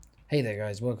Hey there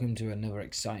guys, welcome to another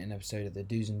exciting episode of the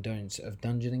Do's and Don'ts of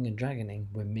Dungeoning and Dragoning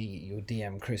with me, your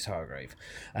DM, Chris Hargrave.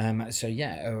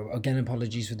 Again,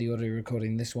 apologies for the audio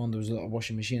recording this one. There was a lot of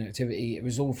washing machine activity. It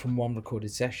was all from one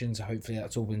recorded session, so hopefully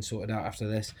that's all been sorted out after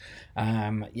this.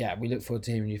 We look forward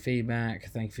to hearing your feedback.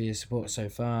 Thank you for your support so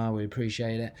far. We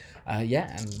appreciate it.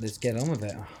 And let's get on with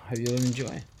it. Hope you'll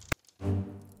enjoy.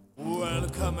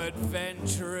 Welcome,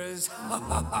 adventurers!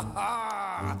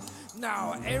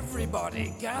 Now,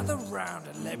 everybody, gather round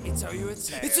and let me tell you a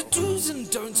tale. It's a do's and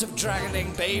don'ts of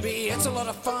dragoning, baby. It's a lot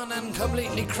of fun and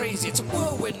completely crazy. It's a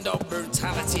whirlwind of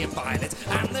brutality and violence.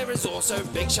 And there is also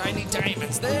big shiny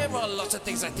diamonds. There are lots of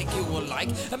things I think you will like,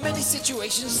 and many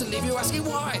situations to leave you asking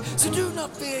why. So do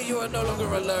not fear, you are no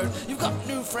longer alone. You've got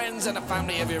new friends and a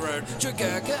family of your own.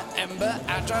 Dragurka, Ember,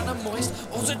 Adran and Moist.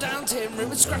 Also down Tim,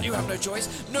 Rim and Scrap, you have no choice.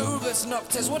 Novus,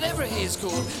 Noctis, whatever he is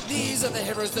called. These are the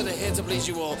heroes that are here to please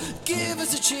you all. Give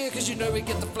us a cheer, cause you know we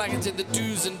get the flagons in the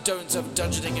do's and don'ts of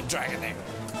dungeoning and dragoning.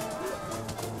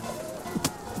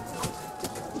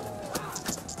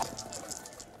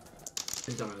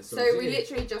 So we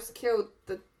literally just killed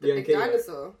the big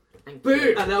dinosaur.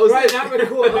 Boom! And that was right out the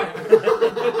corner.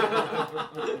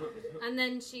 And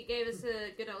then she gave us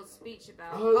a good old speech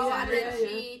about.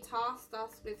 She tasked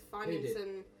us with finding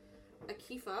some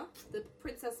Akifa, the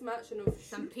princess merchant of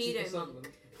some pedo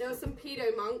monk. There was some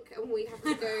pedo monk, and we had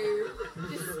to go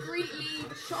discreetly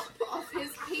chop off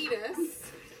his penis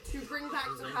to bring back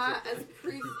to her as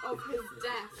proof of his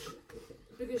death,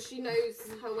 because she knows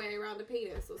her way around a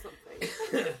penis or something.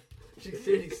 She's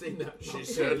really seen that. She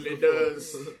certainly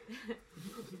does.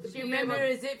 She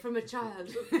remembers it from a child.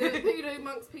 The pedo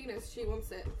monk's penis, she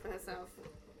wants it for herself.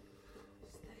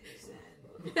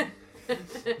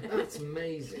 That's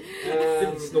amazing.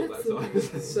 It's not that time.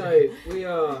 So we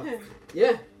are,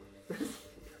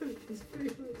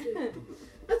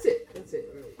 That's it.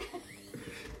 Right.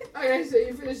 Okay, so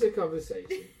you finished the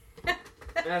conversation,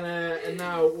 and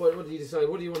now what do you decide?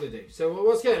 What do you want to do? So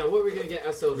what's going on? What are we going to get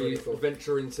ourselves ready for?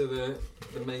 Venture into the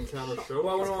main town of Shop. Well,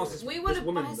 I want to ask We this want to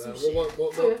woman, buy some shit.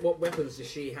 what weapons does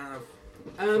she have?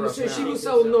 So she will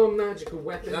sell non-magical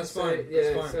weapons. That's fine.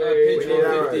 Yeah, that's fine. so Page we need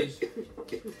 150.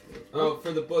 Oh,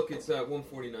 for the book it's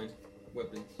 149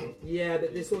 weapons. Yeah,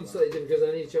 but this one's slightly different because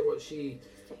I need to check what she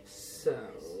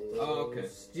sells. Oh, okay.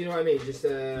 Do you know what I mean? Just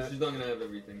She's not gonna have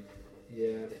everything.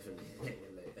 Yeah. Definitely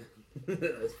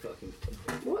That's fucking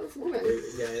What this woman?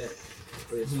 yeah.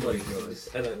 But it's funny guys.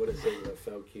 And I would have said that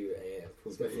felt cute AF.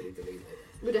 We'll definitely delete it.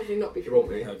 Would definitely not be You want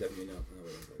me? true. No, definitely not.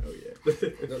 Oh yeah. I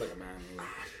look like a man.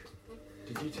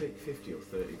 Did you take 50 or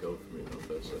 30 gold from me on the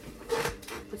first session?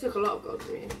 I took a lot of gold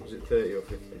from you. Was it 30 or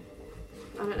 50?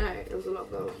 I don't know, it was a lot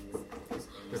of gold.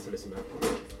 Let's listen back.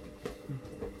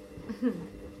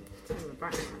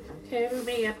 Tell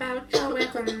me about your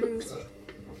weapons.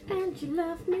 And you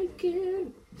love me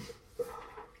good.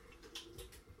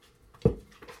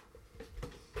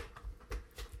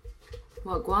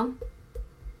 What, Guam?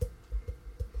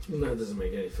 No, that doesn't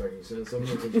make any fucking sense. I'm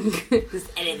not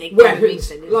Just anything.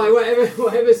 weapons, like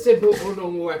whatever simple or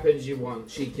normal weapons you want,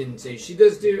 she can do. She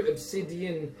does do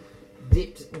obsidian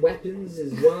dipped weapons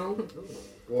as well.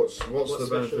 What's the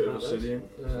benefit of about obsidian?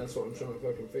 That's what I'm trying to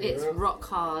fucking figure It's out. rock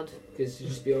hard. Because to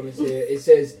just be honest here, it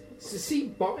says to see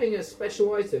buying a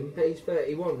special item, page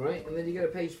 31, right? And then you go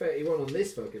to page 31 on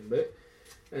this fucking book,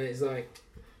 and it's like,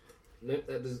 nope,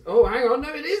 that does. Oh, hang on,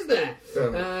 no, it is there. Do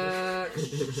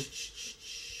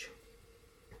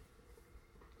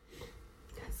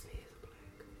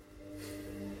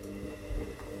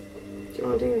you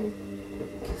want to do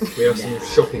it? We have some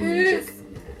shopping music.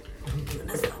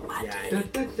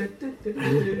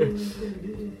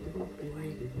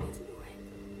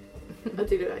 I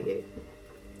do look like you.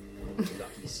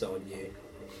 Lucky son, you.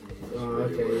 Oh,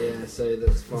 okay, yeah, so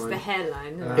that's It's the fine.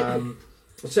 hairline. Isn't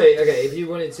it? So, okay, if you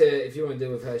want to deal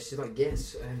with her, she's like,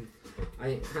 yes,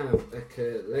 I have a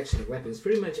collection of weapons,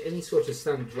 pretty much any sort of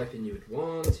standard weapon you would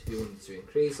want. If you wanted to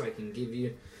increase, I can give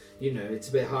you. You know, it's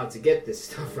a bit hard to get this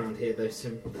stuff around here, though, so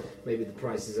maybe the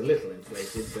price is a little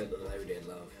inflated, but Loaded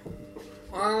love.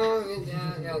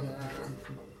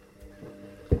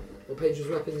 What page was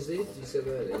weapons, dude? You said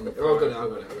earlier. Oh, I got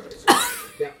it.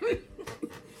 Yeah.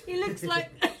 He looks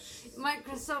like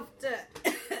Microsoft.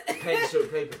 Pencil,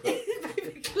 paperclip.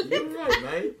 You're right,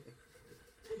 mate.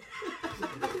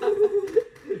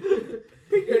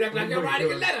 You look like you're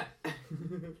writing a letter.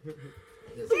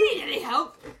 Do you need any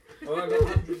help? Oh, I've got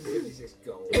 156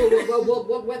 gold.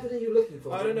 What weapon are you looking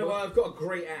for? I don't know, but I've got a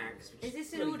great axe. Is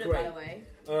this in bloody order, great. by the way?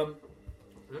 Huh?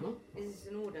 Is this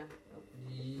in order?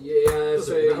 Yeah,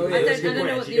 so I don't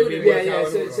know what the order is.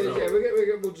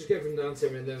 yeah. We'll just go from down to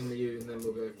him and then you, and then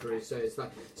we'll go through. So it's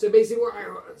like, so basically,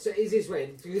 so is this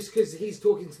way? Because he's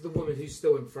talking to the woman who's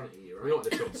still in front of you, right? Not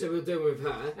the shop. So we'll do it with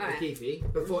her, Alright. Keefe.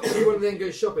 Before, if you want to then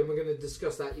go shopping, we're going to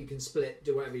discuss that. You can split,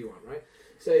 do whatever you want, right?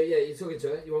 So yeah, you're talking to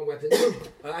her. You want weapons?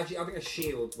 Actually, I think a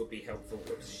shield would be helpful.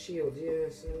 Shield,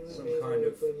 yes. Some kind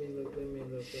of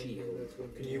shield.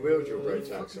 Can you wield your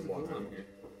great axe in one hand?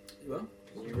 What?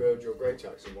 Can you wield your great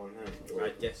axe in one hand? Or- I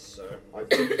guess so. I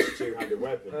think it's a two-handed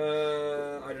weapon.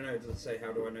 I don't know. It doesn't say.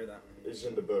 How do I know that? It's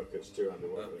in the book. It's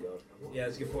two-handed weapon. Yeah,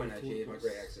 that's a good point actually. My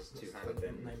great axe is two-handed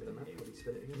then.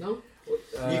 No?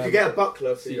 You could get a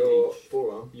buckler for your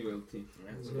forearm. ULT.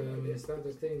 Is that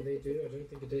the thing they do? I don't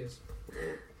think it is.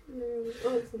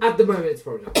 Oh, At the moment, it's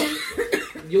probably not.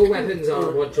 Your weapons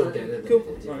are what you're getting. Cool.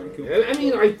 Alright, cool. I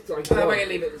mean, How about I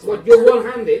leave it? What, you're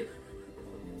one-handed?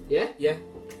 Yeah? Yeah.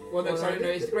 Well, no, sorry, no.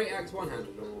 Is the great axe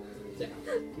one-handed? Yeah.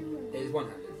 It is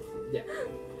one-handed. Yeah.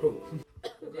 Cool.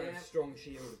 What kind of strong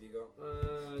shield have you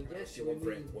got? Yes, You want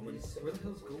for it, woman. Where the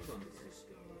hell's gold on?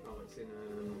 Oh, it's in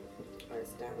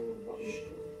it's down the bottom.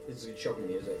 This is good shopping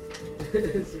music.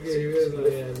 it's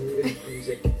good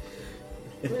music.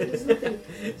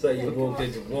 So you walked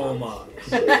into Walmart.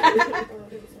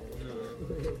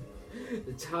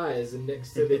 The tyres are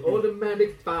next to the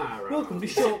automatic firearm. Welcome to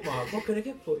Shop Mark. What can I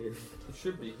get for you? It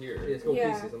should be here. Yeah, it's got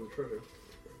Yeah. pieces on the trigger.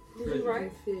 Did you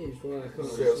write? Fish, well, I We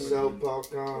can't sell see. sell I think you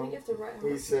popcorn. have to write how We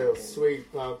much sell you're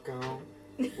sweet popcorn.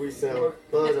 We sell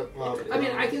butter popcorn. I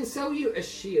mean, I can sell you a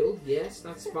shield, yes,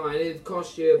 that's fine. It'd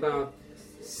cost you about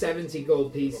 70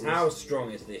 gold pieces. How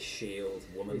strong is this shield,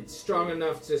 woman? It's strong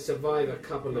enough to survive a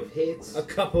couple of hits. A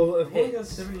couple of Oh my god, hits.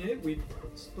 78. We.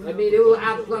 I mean, it will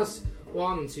add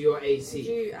 +1 to your Did AC.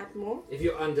 you add more? If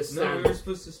you No, understand we were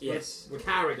supposed to split. Yes.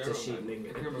 character Daryl, shielding. I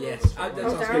can't remember Yes. what That it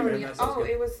was. sounds Oh, good, Darren, that sounds oh, good.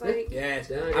 it was like.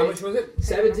 Yes. Okay. How much was it?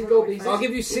 70 gold pieces. I'll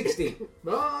give you 60.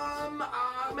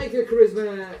 I'll make a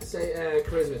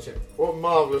charisma check. What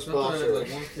marvellous Something bastard. like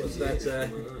What's that?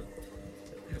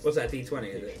 What's that? D20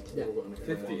 is it? Yeah.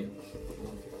 50.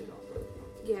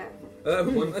 Yeah.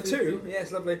 A 2.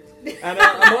 Yes, lovely. And a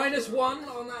 -1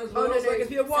 on that as well. Oh, no, It's like no,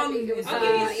 if you're 1, it was I'll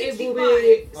give you It 65. will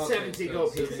be Okay, 70 so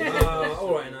gold 70. pieces.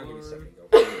 Alright, and I'll give you 70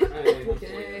 gold.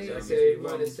 Okay, so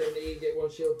minus 70, you get 1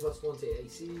 shield +1 to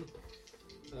AC.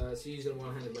 So you're using a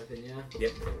one-handed weapon, yeah?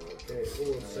 Yep. Okay,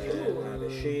 And a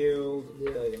awesome. shield. Yeah.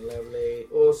 Lovely.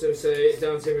 Awesome, so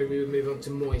down to we would move on to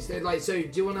Moist. So do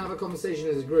you want to have a conversation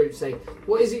as a group? Say,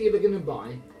 what is it you're going to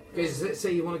buy? Because let's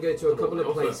say you want to go to a couple of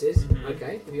places.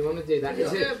 Okay, if you want to do that.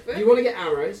 Yeah. You want to get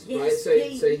arrows, Yes, right? So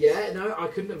please. yeah, no, I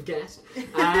couldn't have guessed.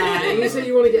 You say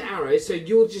you want to get arrows, so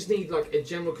you'll just need like a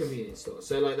general convenience store.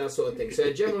 So like that sort of thing. So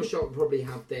a general shop will probably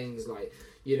have things like,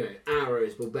 you know,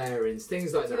 arrows, ball bearings,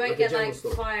 things like You that. won't Like a get general like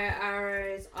store. fire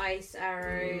arrows, ice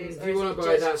arrows. If or you is want it to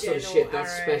buy just that sort of general shit,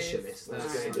 that's arrows? specialist. That's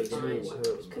Alright, going to be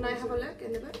fine. Can I have a look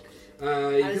in the book? You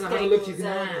can have a look, you can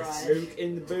ask. Luke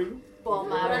in the boot.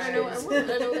 Bomb I don't know what I arrows. want. I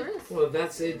don't know what there is. Well,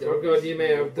 that's it. Oh god, you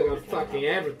may have got fucking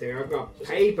everything. I've got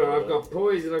paper, I've got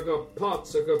poison, I've got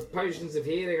pots, I've got potions of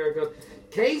healing, I've got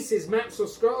cases, maps or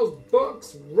scrolls,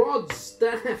 books, rods,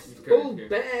 staffs, ball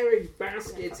bearings,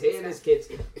 baskets, healers kits.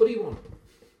 What do you want?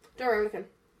 Dora, I'm looking.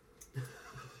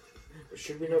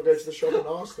 Should we not go to the shop and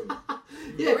ask them?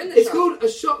 Yeah, We're in the it's shop. called a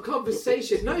shop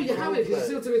conversation. No, you haven't, because it's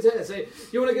still to return. So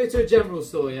you want to go to a general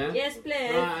store, yeah? Yes,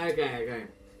 please. Right, okay.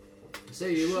 So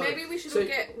you want. Maybe we should so- all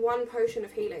get 1 potion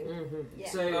of healing.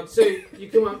 Yeah. So you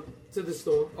come up to the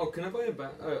store. Oh, can I buy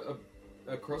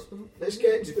a crossbow? Let's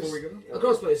get to Before this. we go? A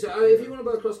crossbow. So if you want to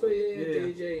buy a crossbow, yeah, Yeah.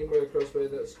 DJ, you can buy a crossbow.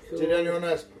 That's cool. Did anyone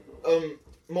else?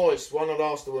 Moist, why not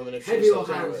ask the woman if she Heavy or sells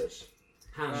hand? arrows?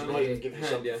 Hand. She might even give you hand,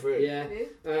 something yeah. free. Yeah. Who?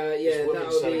 Yeah, This woman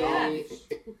that'll selling be. arms.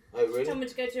 Oh, really? Tell me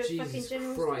to go to a fucking Jesus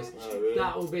general Christ. store. Oh, really?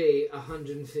 That'll be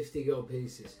 150 gold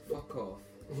pieces. Fuck off.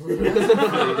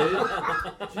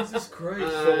 Uh, Jesus Christ.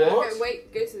 For what? Okay,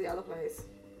 wait, go to the other place.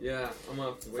 Yeah, I'm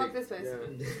gonna have to wait. Fuck this place.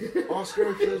 Yeah. Ask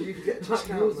her if you can get a Yours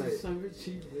discount, is mate. so much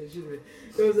cheaper. It should be.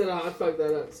 Yours is I fucked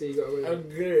that up, so you got away. Oh,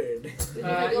 good.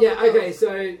 Yeah. Okay.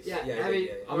 So yeah, Yeah, Abby,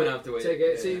 yeah. I'm gonna have to wait. Take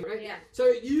it. Yeah. So, okay. Yeah. So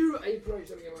you approach.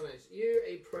 Let me get my notes. You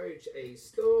approach a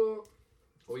store.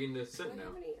 Are we in the city now?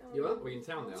 How many, You are? Are we in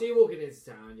town now? So you're walking into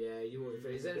town. Yeah, you're walking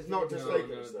through. Is there It's anything not you just can- like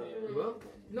no, this, no, though. You are?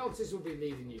 Noctis will be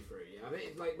leading you through. Yeah. I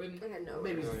mean, like when Okay, no.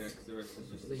 maybe. Oh, yeah, 'cause the rest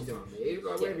is just. You don't want me.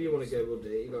 Like, wherever you want to go, we'll do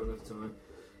it. You got enough time.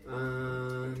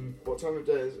 What time of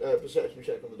day is perception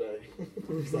check on the day?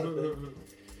 Is that the-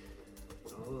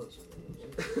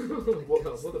 Oh my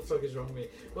god, what the fuck is wrong with me?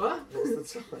 What?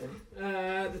 What's the time?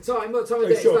 The time, what time of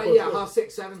day? sure, It's like, sure.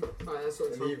 6:30, 7. Right, that's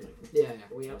what In time. the evening. Yeah.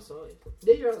 Are we outside?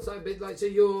 Yeah, you're outside, but like, so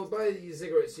you're by your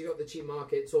cigarettes, you got the cheap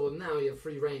markets, or now you're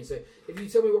free range. So if you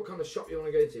tell me what kind of shop you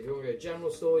want to go to, if you want to go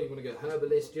general store, you want to go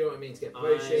herbalist, do you know what I mean, to get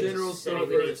potions. General So store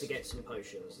we need first. to get some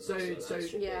potions. So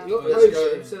Yeah. you got Let's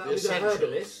potions, so go that'll be the essentials.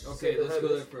 herbalist. Okay, So the let's go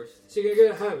there herbalist. first. So you're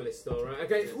going to go to a herbalist store, right?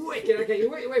 Okay, wicked, okay, you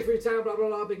work your way through town, blah, blah,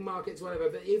 blah, big markets, whatever,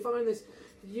 but you find this,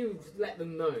 you've let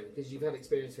them know, because you've had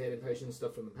experience with healing potions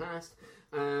stuff from the past.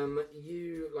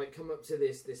 You like come up to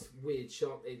this weird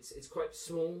shop. It's quite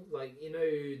small, like you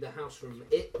know the house from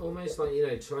It, almost like you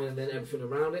know trying to then everything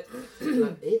around it.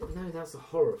 Like, It? No, that's a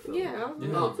horror film. Yeah, what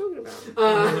Yeah. are you talking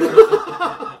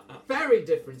about? Very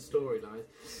different storyline.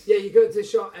 Yeah, you go to the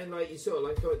shop and like you sort of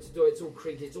like go up to the door. It's all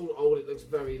creaky. It's all old. It looks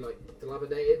very like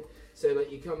dilapidated. So like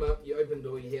you come up, you open the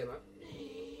door, you hear like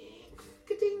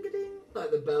ka-ding, ka-ding,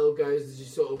 like the bell goes as you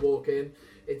sort of walk in.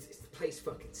 It's the place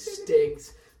fucking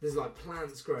stinks. There's like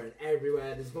plants growing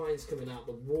everywhere. There's vines coming out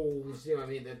the walls. You know what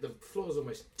I mean? The floor's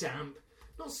almost damp,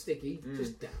 not sticky,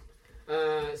 just damp.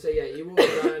 So yeah, you walk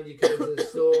around, you come into the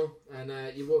store, and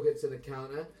you walk up to the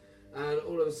counter, and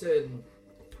all of a sudden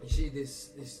you see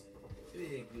this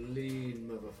big lean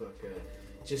motherfucker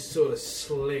just sort of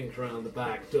slink around the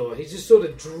back door. He just sort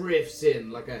of drifts in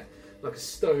like a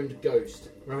stoned ghost,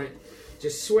 right?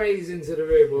 Just sways into the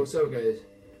room, or someone goes,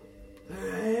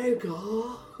 "Hey,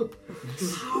 God,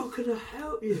 how can I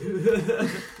help you?"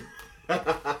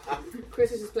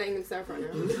 Chris is just playing himself right now.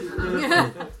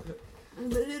 I'm a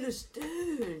little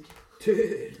stoned.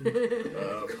 Dude,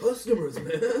 Customers, man.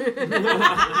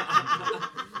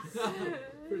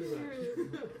 pretty much.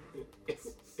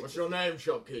 What's your name,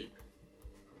 shopkeep?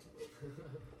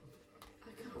 I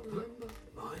can't remember.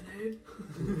 My name?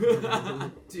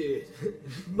 Dude,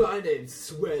 my name's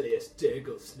Swellius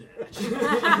Dinglesnatch.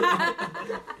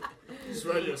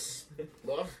 Swellius.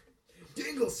 What?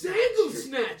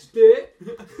 Dinglesnatch, dude!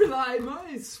 Like, my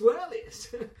name's Swellius.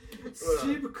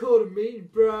 Super cool to meet you,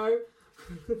 bro.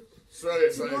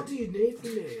 Swellius, So what do you need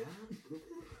from me,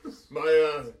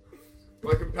 huh?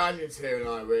 my companions here and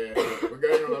I, we're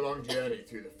going on a long journey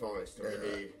through the forest, and we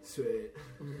need Sweet.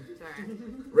 Sorry.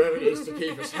 remedies to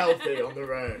keep us healthy on the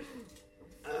road.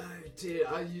 Oh, dude,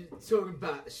 are you talking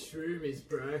about the shroomies,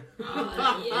 bro?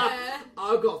 Yeah.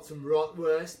 I got some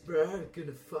rotwurst, bro.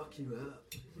 Gonna fuck you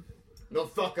up. Not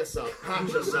fuck us up,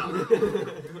 patch us up.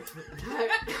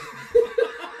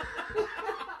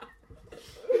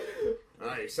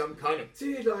 Hey, some kind of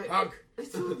Dude, like, punk.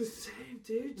 it's all the same,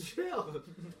 dude. Chill.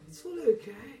 It's all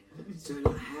okay. So,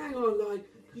 like, hang on, like,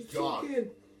 you God. talking,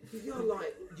 you're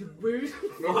like, you're rude.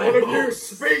 All of you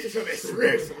speak to this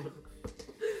rude.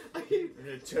 Are you, I'm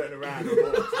going to turn around and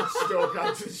walk and stalk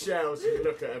out to the shelves and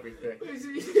look at everything.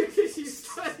 you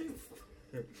started,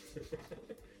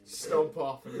 Stomp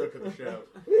off and look at the shelves.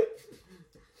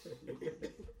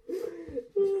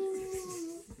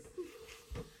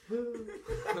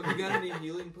 Have you got any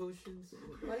healing potions?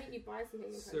 Why don't you buy some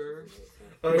healing Sir.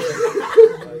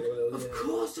 potions? of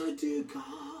course I do, God.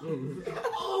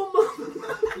 Oh,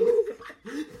 my.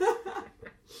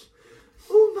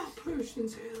 All my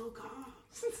potions heal, God.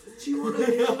 Do you want to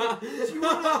heal? Do you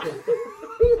want to...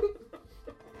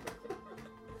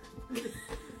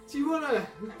 Do you want to...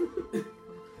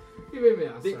 Give me a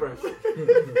minute. Deep breath.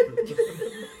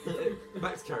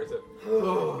 Back to character.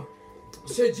 Oh.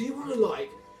 So do you want to, like,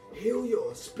 heal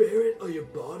your spirit or your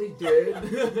body, dude?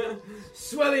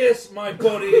 Swellius, my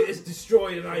body is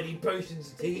destroyed and I need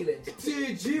potions to heal it.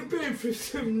 Dude, you've been through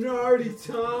some gnarly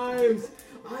times.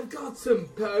 I've got some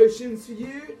potions for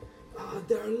you.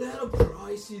 They're a little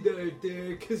pricey though,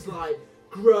 dude, because, like,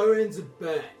 growing's a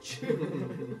bitch.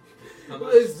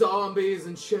 There's zombies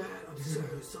and shit. I'm so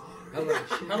sorry.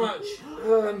 How much?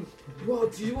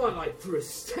 What do you want, like, for a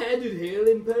standard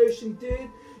healing potion, dude?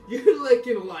 You're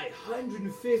looking like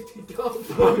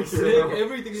 $150.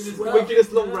 Everything is just Well, we can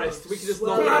just long rest. We can just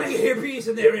long Bloody rest. hippies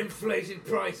and their inflated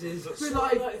prices. But,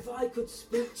 like, If I could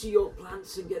speak to your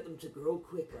plants and get them to grow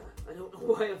quicker, I don't know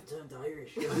why I've turned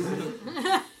Irish.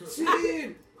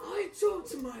 dude, I talk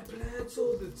to my plants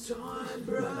all the time,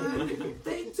 bro.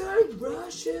 They don't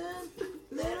rush in.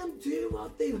 Let them do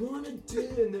what they want to do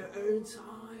in their own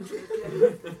time.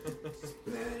 Okay? It's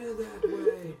better that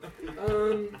way.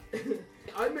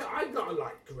 I mean, I got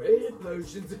like greater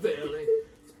potions of healing.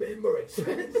 It's been more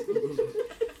expensive.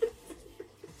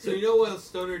 So you know while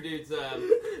Stoner Dude's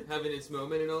having its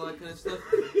moment and all that kind of stuff,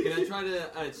 can I try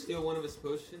to steal one of his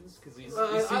potions? Because he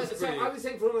seems pretty... I was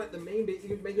saying for like the main bit, you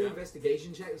could make an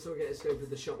investigation check and sort of get a scope of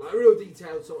the shop, like a real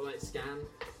detailed sort of like scan.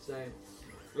 So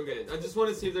Okay, I just want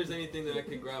to see if there's anything that I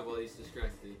can grab while he's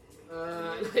distracted.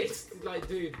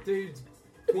 Dude's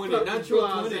 20, natural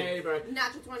 20. bro.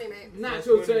 Natural 20, mate.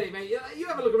 Natural 20, mate. You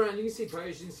have a look around, you can see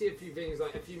potions, see a few things,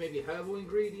 like a few maybe herbal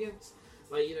ingredients.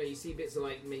 Like, you see bits of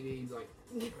like maybe like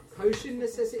potion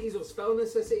necessities or spell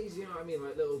necessities, you know what I mean?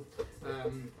 Like little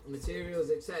materials,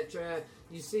 etc.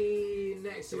 You see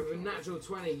next to the natural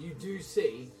 20, you do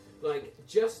see like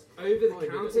just over the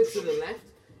counter to the left,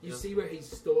 you see where he's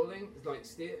storing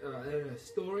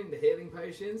the healing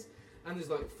potions. And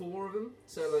there's like 4 of them,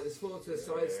 so like there's 4 to the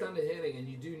side, standard healing, and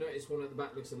you do notice one at the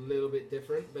back looks a little bit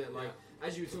different. But like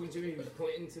as you were talking to him, he was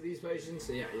pointing to these potions.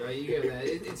 So yeah, like, you go there,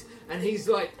 and he's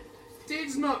like,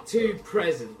 dude's not too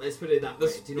present. Let's put it that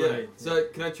way. Do you know what I mean? So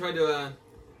can I try to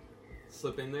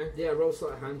slip in there? Yeah, roll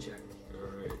sleight of hand check.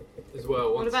 Alright. As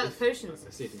well. What about the potions?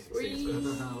 Let's see if he succeeds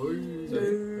first. I'm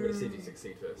gonna see if you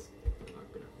succeed first. I'm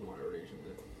gonna minor illusion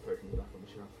the potion back on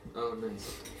the shelf. Oh,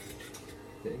 nice.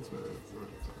 Thanks, man.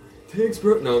 Thanks,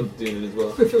 bro. No, I'm doing it as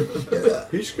well.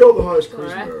 Who's got the highest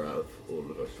Alright. charisma out of all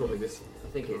of us? Probably this. I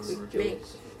think it's Me.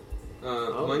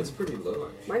 Mine's pretty low,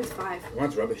 actually. Mine's 5.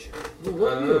 Mine's rubbish. Well,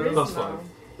 what are you? Plus 5.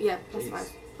 Yeah, plus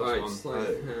 5. Alright, one. sleight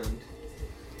of hand.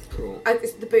 Cool.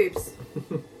 It's the boobs.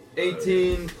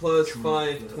 18 plus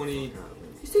 5, 20, You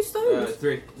say stones.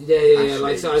 3. Yeah.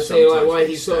 Like so, I'd say like why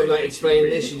he's sort of like explaining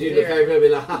this. You do look over and be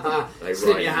like, haha, They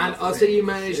slip write your hand. it. I'll say you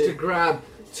managed to grab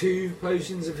 2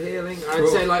 potions of healing. I'd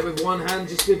say like with one hand,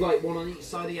 just with like one on each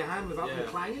side of your hand without them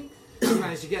clanging. You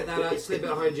managed to get that out, slip it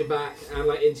behind your back and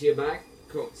like into your bag.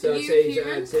 Cool. So Are I'd you say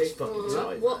human? I'd say. Fucking Or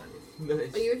tight. what?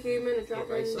 Nice. Are you a human, a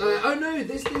dragon? Oh no,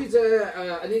 this dude's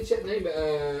I need to check the name, but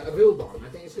a Vilbon. I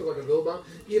think it's called like a Vilbon.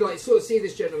 You like sort of see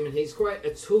this gentleman. He's quite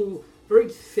a tall, very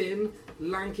thin,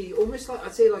 lanky, almost like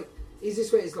I'd say like he's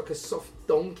this way. It's like a soft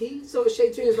donkey sort of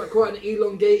shape to him. It's like quite an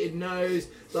elongated nose,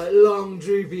 like long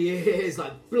droopy ears,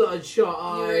 like bloodshot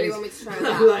eyes. You really want me to try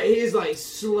that? Like he's like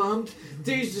slumped.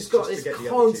 Dude's just got Just to this get the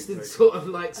constant attitude, sort of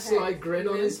like sly grin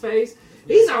on his face.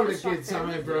 He's having a good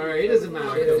time, bro. He doesn't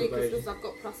matter. Because I've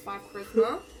got plus 5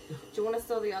 charisma. Do you want to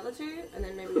steal the other 2? And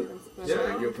then maybe we can split Yeah, it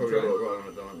out? You'll probably roll right on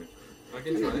a diamond. I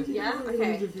can try. Yeah?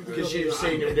 Okay. Because you've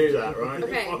seen him do that, right?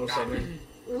 Okay. Or something.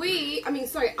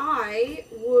 I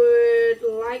would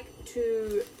like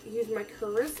to use my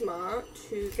charisma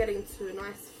to get into a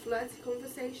nice flirty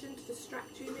conversation to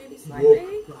distract you maybe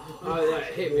slightly. Oh, yeah,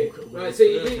 hit me. Right, so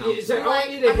so I want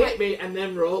you to hit me and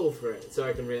then roll for it so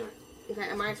I can react. Okay,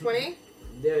 am I 20?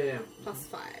 Yeah. Plus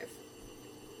 5.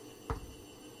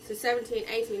 So 17,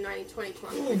 18, 19, 20,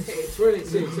 21,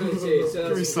 22. 22. So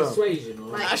that's persuasion,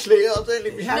 right? Like, Ashley, I'll don't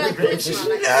leave me no, hanging, bitch. charisma,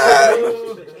 like,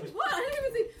 No! what? I didn't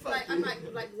even see. Like, I'm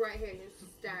like right here, you're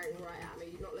just staring right at me.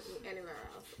 You're not looking anywhere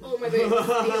else. Oh my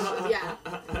goodness. Yeah.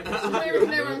 I don't even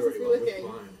know where I'm supposed to be looking.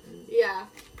 Yeah.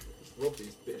 Rob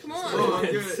these bitches. Come on. Oh,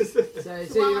 I'm good.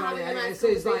 So Well, you're I'm right, having a and nice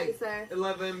it says conversation, like. so.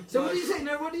 11 So what do you say?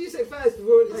 No, what do you say first?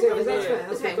 Before you say, that's fair.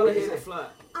 That's Okay. fair. Gotta hear it. flirt.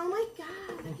 Oh my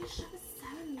god, like your show is so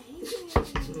amazing.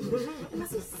 It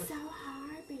must be so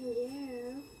hard being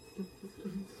you.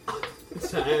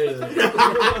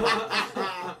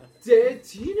 Dude,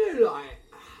 do you know like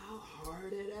how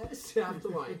hard it is to have to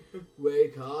like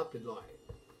wake up and like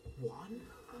 1?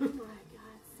 Oh my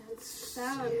god, sounds so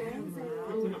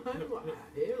amazing.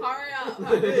 Hurry up.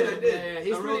 Yeah,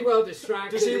 he's pretty well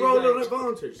distracted. Does he He's roll like- an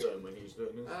advantage then when he's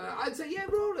doing this? I'd say yeah,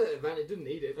 roll it. Advantage. Didn't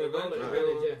need it. Roll it. Advantage.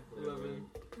 Advantage. Yeah. 11.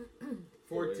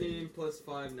 14 plus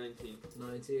 5, 19.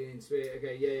 19, sweet.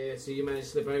 Okay, yeah. So you managed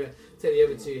to slip over. Take the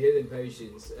other 2 healing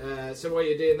potions. So while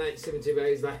you're doing that, you slip into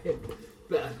bags like.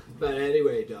 But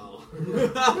anyway, doll.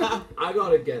 I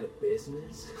gotta get a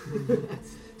business.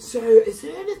 So, is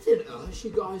there anything else you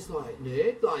guys like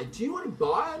need? Like, do you want to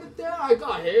buy anything? I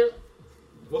got here.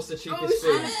 What's the Oh, cheapest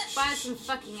food? Buy some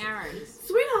fucking arrows.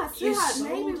 Sweetheart,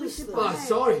 maybe we should buy. Oh,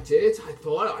 sorry, dude. I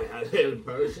thought I had healing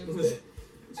potions.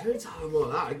 Turns out I'm all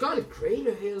that. I got a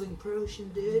greater healing potion,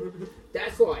 dude.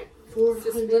 That's like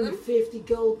 450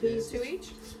 gold pieces. 2 each?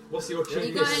 What's your cheapest?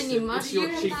 You got any What's money?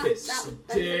 your cheapest?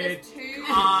 Dude, 2.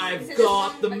 I've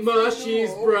got the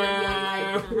mushies, bro.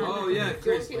 Oh yeah,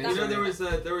 Chris. Keep You that know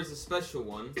one. there was a special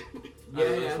one.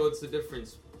 Yeah. So what's the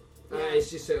difference? It's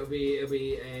just it'll be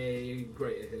a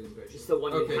greater healing potion. It's the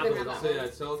one Okay, you can cool. have So that yeah,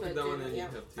 one. so I'll keep that one and you Yeah,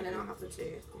 have 2. and then I'll have the 2.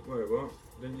 Wait, what?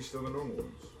 Then you still the normal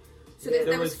ones? So Yeah,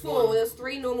 there was was 4. one. There was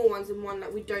 3 normal ones and one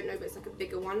that we don't know, but it's like a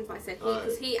bigger one. But I said Oh.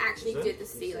 because he actually Is it? did the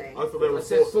stealing. I thought there I were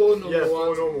said 4 normal Yeah, 4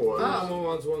 ones. normal ones. Oh. Normal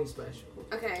ones, 1 special.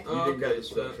 Okay. You didn't get okay, the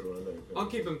special one, I don't I'll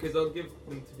think. keep them because I'll give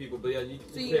them to people. But yeah, you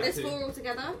So take there's 2. 4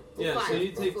 altogether? Or Yeah, 5? so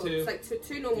you Or take 4? 2. It's like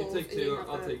 2 You normals. take and you 2. have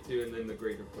I'll the- take 2, and then the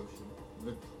greater potion.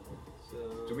 The- So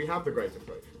Do we have the greater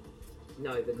potion?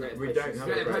 No, the great. We don't have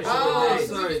Great a great potion Oh, remains.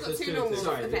 so Sorry, we've got just two do it. normals.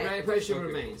 Sorry, the Okay. great potion Okay.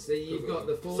 remains. So you've got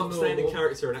the full Stop normal. staying in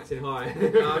character and acting high.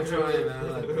 I'm trying,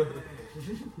 man.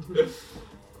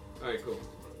 Alright, cool.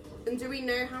 And do we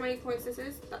know how many points this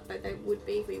is? That they would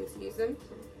be if we were to use them?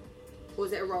 Or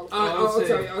is it a roll? I'll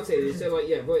tell you. I'll tell you. So, like,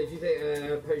 yeah, what if you take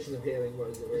a potion of healing? What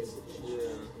is it?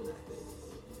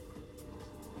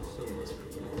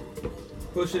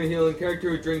 Potion of healing. Character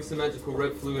who drinks the magical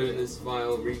red fluid in this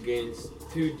vial regains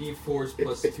 2d4s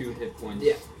plus 2 hit points.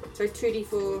 Yeah. So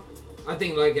 2d4 I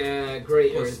think like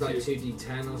greater Plus is like 2.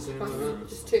 2d10 or something plus like that.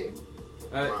 just 2.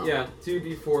 Yeah,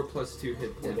 2d4 plus 2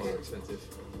 hit points. Okay. Expensive.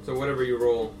 So whatever you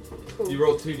roll, Cool. you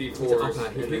roll 2d4s. Who and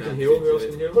then can add heal? 2 Who else to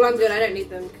can it. heal? Well, I'm good. I don't need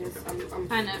them because I'm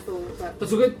I know. full. But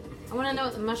That's all good. I want to know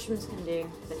what the mushrooms can do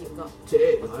that you've got.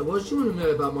 Dude, like, what do you want to know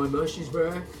about my mushies,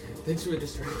 bro? Thanks for the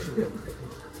distraction.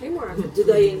 2 more. Do they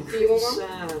Do you increase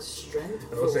want strength?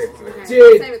 I'll say it. Okay.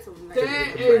 Dude, Save it till the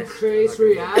next. they increase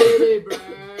reality, bro.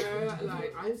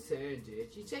 Like, I'm saying,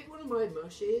 dude, you take one of my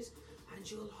mushies and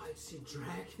you'll like see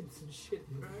dragons and shit,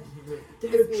 bro. Now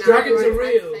Dragons you're are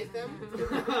right to real. take them.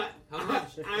 How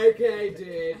much? Okay,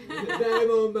 dude. No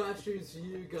more mushrooms for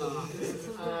you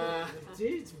guys.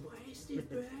 Dude, it's wasted,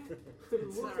 bro.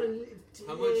 What a li-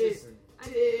 How much is?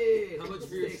 Dude. How much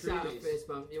for your Sticks out, shroomies? fist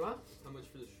bump. You what? How much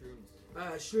for the shrooms?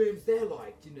 Shrooms, they're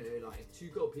like, you know, like 2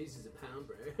 gold pieces a pound,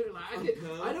 bro. Like,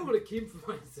 I don't want to keep for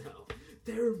myself.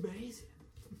 They're amazing.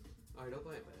 Alright, I'll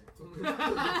buy it back.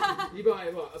 You buy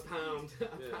what? A pound? Yeah.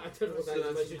 I don't know what So that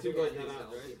that's is. Much you $2 that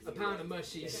out. right? A pound of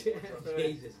mushies.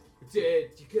 Jesus. Dude,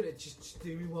 you gotta just do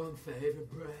me one favour,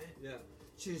 bro. Yeah.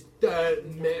 Just don't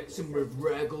mix them with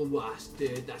regular wasp,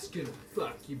 dude. That's gonna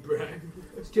fuck you, bro.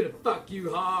 It's gonna fuck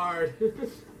you hard.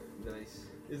 Nice.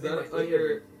 Is They that might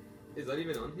under? Is that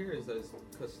even on here? Or is that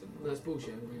custom? That's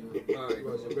bullshit. Alright.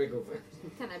 Well, it's a regular thing.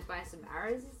 Can I buy some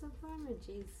arrows or something? Oh,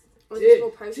 jeez. Or just more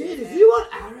Dude, potions if there. you want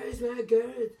arrows, man, go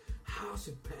to House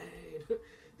of Pain.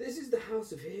 This is the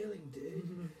House of Healing,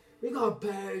 dude. We got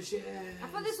potions. I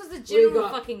thought this was the We general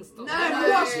got- fucking store. No, No. we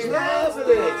watched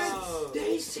No.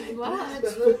 They said What?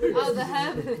 blood. Oh, the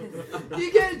herbalist.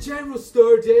 You get a general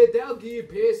store, dude. They'll give you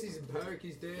piercings and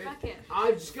perkies, dude. Fuck it.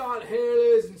 I've just got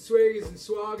hairless and swiggies and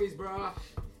swaggies, bro.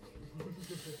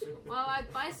 Well,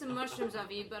 I'd buy some mushrooms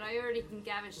of you, but I already can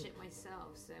gather shit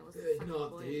myself, so what's the Dude, fucking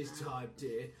not point these of that? type,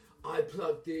 dude. I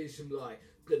plucked these from like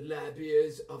the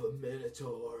labias of a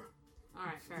minotaur.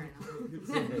 Alright, fair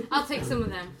enough. I'll take some of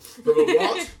them. From a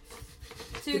what?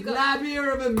 2 The gold. labia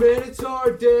of a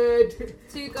minotaur, dude.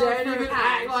 2 gold Don't for even a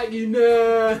act pound. like you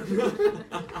know. 2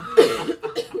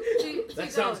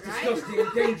 That sounds gold, right? disgusting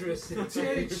and dangerous.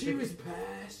 Dude, she was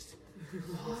past.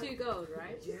 2 gold,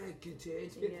 right? Yeah, good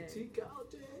dude. Yeah. 2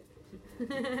 gold, dude.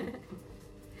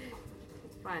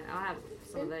 Fine, I'll have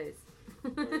some of those.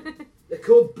 They're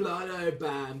called Bloodo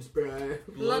Bams, bro.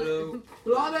 Bloodo.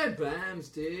 Bloodo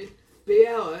Bams, dude.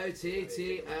 Blotto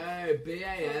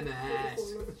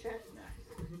BAMS.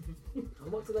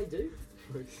 And what do they do?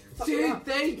 Dude,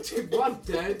 they do. What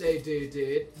don't they do,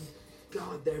 dude?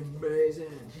 God, they're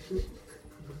amazing.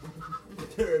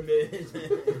 They're amazing.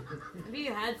 Have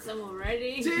you had some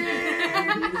already? Dude,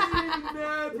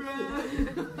 no,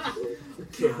 bro.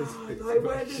 God, like,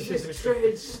 where does this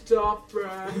train stop, bro?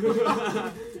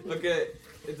 Okay.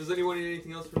 Does anyone need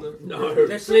anything else from the? No.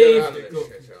 Let's leave.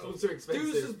 Also expensive.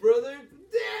 Deuces, brother.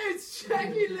 Dude,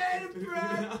 check you later,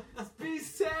 bro. Be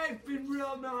safe. Been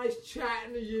real nice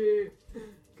chatting to you.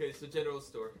 Okay, so general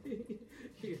store. You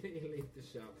leave the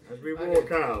shop. As we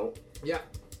walk out, Yeah.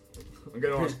 I'm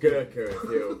going to ask Gurkha if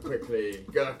he'll quickly.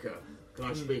 Gurkha, can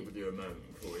I speak with you a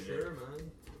moment before we Sure, leave?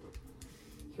 man.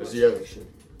 As the other.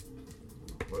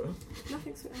 What?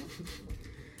 Nothing's going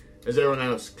As everyone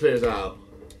else clears out,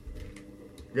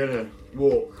 I'm gonna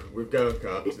walk with Gurkha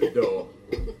up to the door.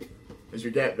 As we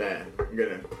get there, I'm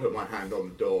gonna put my hand on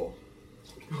the door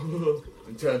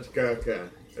and turn to Gurkha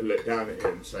and look down at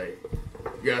him and say,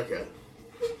 Gurkha,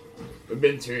 we've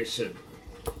been through some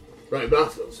great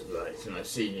battles of late, and I've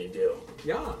seen you deal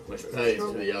Yeah. much pain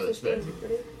to the others, but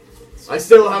I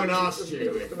still haven't asked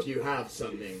you if you have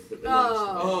something that belongs to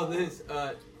me. Oh, this.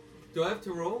 Do I have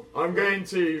to roll? I'm going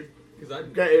to Because I.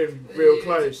 get him real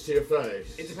close to your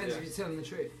face. It depends Yeah. if you're telling the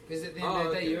truth. Because at the end Oh, of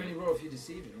the day, okay. you only roll if you're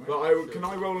deceiving, right? But can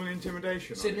I roll an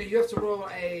intimidation? So no, you have to roll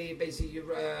an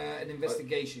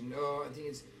investigation, or I think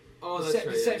it's Oh, that's right.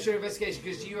 perception or investigation.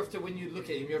 Because you have to, when you look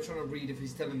at him, you're trying to read if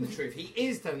he's telling the truth. He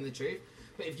is telling the truth,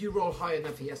 but if you roll high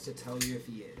enough, he has to tell you if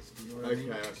he is. Do you know what I Okay,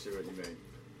 mean? I see what you mean.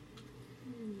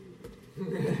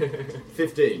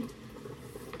 15.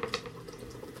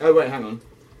 Oh wait, hang on.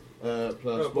 Plus,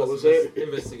 Oh, what plus was it?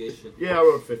 Investigation. Yeah, I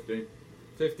rolled 15.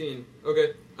 15.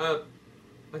 Okay.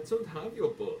 I don't have your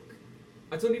book.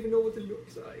 I don't even know what it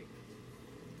looks like.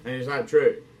 And is that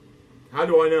true? How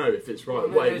do I know if it's right?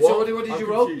 No, Wait, so what? what did I'm you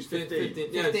roll? confused. 15.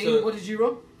 Yeah, 15. so, What did you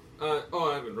roll? I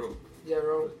haven't rolled. Yeah,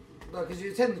 roll. No, because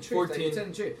you're telling the truth. 14. You're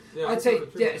telling the truth. Yeah, I'd I'm say, telling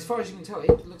the truth. yeah, as far as you can tell, he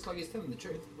looks like he's telling the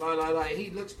truth. Like he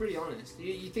looks pretty honest.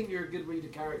 You think you're a good reader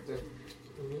character.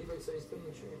 And he looks like he's telling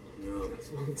the truth. No, that's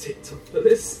one ticked off the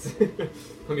list.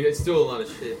 I mean, it's still a lot of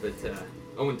shit, but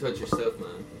I wouldn't touch your stuff,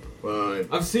 man. Well,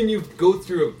 I've seen you go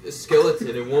through a skeleton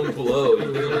in one blow.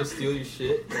 You think I'm gonna steal your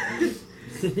shit?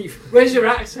 Where's your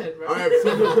accent, bro? I have.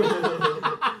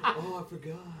 Oh, I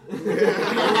forgot.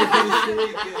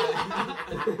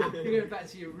 You're going back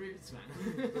to your roots,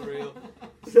 man. For real.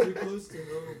 It's too close to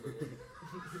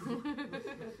home.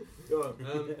 Go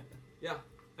on. Yeah,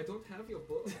 I don't have your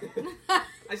book.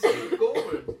 I said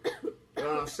forward.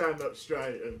 I'll stand up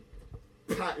straight and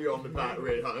pat you on the back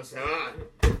really hard and say,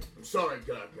 I'm sorry,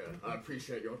 Gurkha. I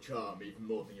appreciate your charm even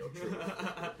more than your truth.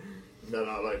 And then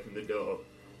I'll open the door.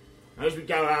 And as we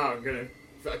go out, I'm going to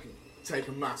fucking take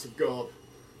a massive gob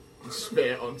and spit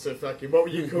it onto fucking, what were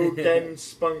you called? Gen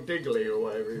Spunk Diggly or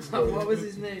whatever it's called. What was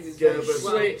his name? His Yeah, name?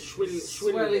 but-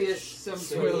 Swellius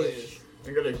something. Swillius.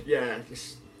 I'm going to,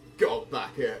 just gob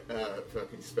back at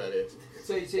fucking Spellius.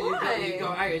 So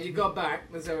you got back.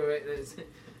 Let's have a wait. Let's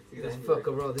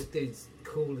fucker roll. This dude's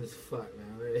cool as fuck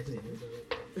now, isn't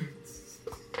he?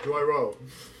 Do I roll?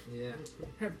 Yeah.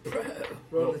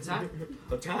 Roll an attack.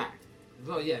 Attack?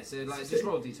 Well, yeah. So like, just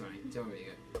roll d20. Tell me where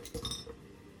you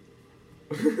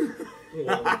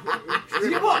Do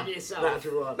you want yourself?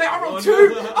 Natural one. Mate, I rolled 2! I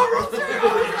rolled 2! I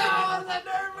was like,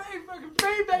 no way,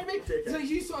 fucking me, baby! So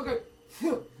you sort of go,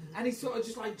 phew, and he sort of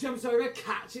just like jumps over,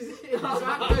 catches it in his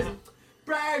hand, and goes,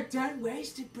 bro, don't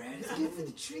waste it, bro. It's good for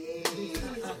the trees.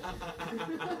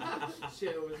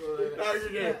 Shit was all over. Oh, you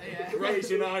did. Yeah.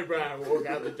 Raise an eyebrow and walk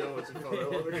out the door to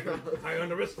follow on the crowd. I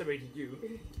underestimated you.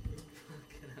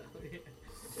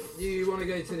 You want to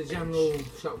go to the general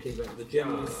shopkeeper? The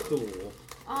general store.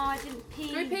 Oh, I didn't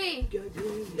pee. Go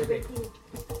pee. Okay.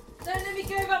 Don't let me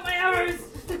go about my arrows.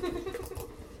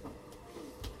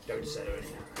 Don't say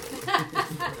anything.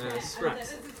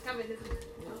 Scraps. This is coming, isn't it?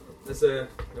 There's a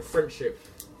friendship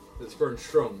that's grown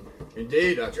strong.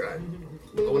 Indeed, that's right.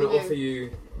 I want to offer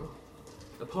you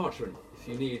a parchment if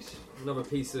you need another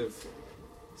piece of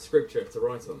scripture to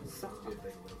write on.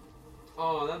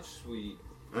 Oh, that's sweet.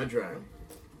 That's right.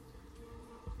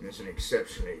 It's an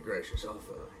exceptionally gracious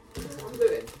offer. What I'm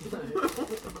doing?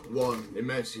 One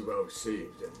immensely well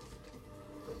received, and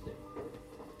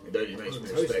it only makes me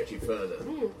respect you further.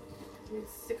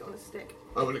 Stick it on a stick.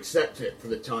 I will accept it for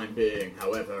the time being,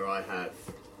 however, I have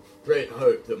great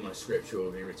hope that my scripture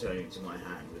will be returning to my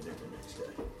hand within the next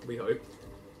day. We hope.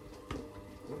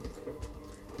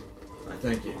 I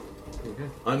thank you. Okay.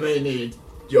 I may need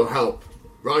your help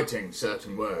writing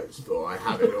certain words, for I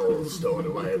have it all stored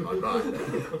away in my mind.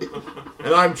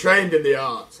 And I'm trained in the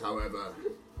arts, however.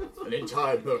 An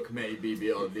entire book may be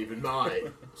beyond even my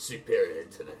superior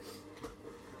intellect.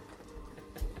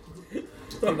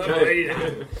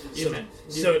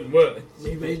 Certain words.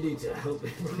 You may need to help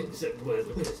me write certain words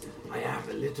because I am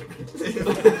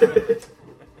illiterate.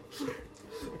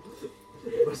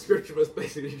 My scripture was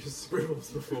basically just scribbles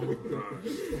before.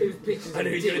 I knew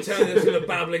he was going to turn this from the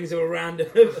babblings of a random,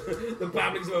 the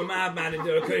babblings of a madman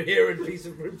into a coherent piece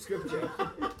of group scripture.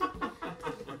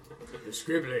 The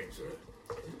scribblings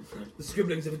The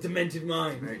scribblings of a demented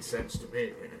mind. made sense to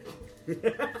me.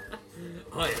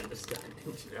 I understand.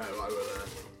 Yeah, I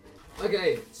will.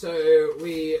 Okay, so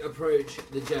we approach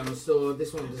the general store.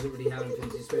 This one doesn't really have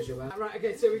anything too special about. Right,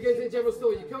 okay, so we go to the general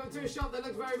store. You come into a shop that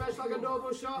looks very much like a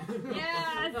normal shop.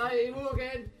 Yes. You walk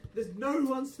in, there's no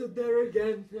one stood there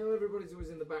again. No, everybody's always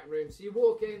in the back room. So you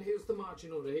walk in, who's the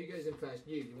marching order? Who goes in first?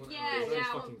 You want Yeah, arrows?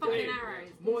 I want fucking arrows.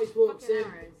 Moist walks Fucking in,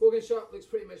 arrows. walk-in shop looks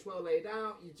pretty much well laid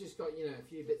out. You've just got, a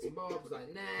few bits and bobs like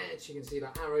nets. You can see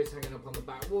like arrows hanging up on the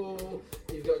back wall.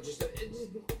 You've got just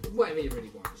whatever you really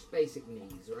want, just basic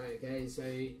needs, right? Okay, so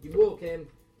you walk in,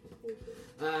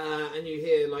 and you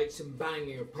hear like some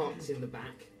banging of pots in the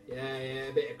back. Yeah,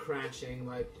 a bit of crashing.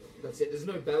 Like that's it. There's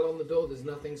no bell on the door. There's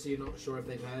nothing, so you're not sure if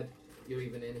they've heard you're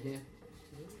even in here.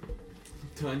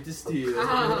 Time to steal.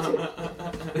 I'm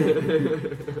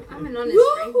an honest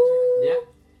stranger. Yeah.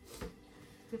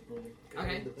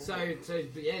 Okay, so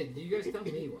yeah, you guys tell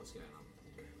me what's going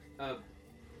on.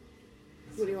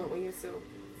 What do you want when you're still?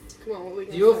 Come on, what are we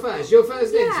going You're first. You're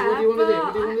first in. So what do you want to do? but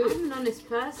What do you want to do? I'm an honest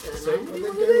person. So what do you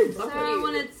want to do? So I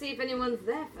wanted to see if anyone's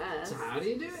there first. So how do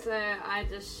you do it? So I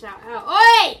just shout out,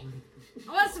 "Oi!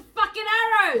 I want some fucking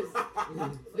arrows!"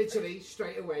 Literally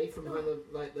straight away from behind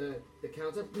the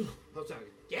counter. Oh, sorry.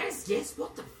 Yes,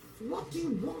 what the What do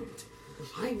you want?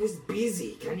 I was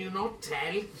busy, can you not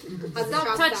tell?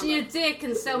 Stop touching your dick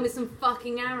and sell me some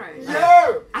fucking arrows.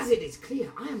 No! As it is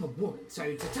clear, I am a woman,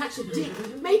 so to touch a dick,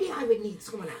 maybe I would need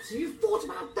someone else. Have you thought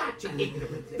about that, you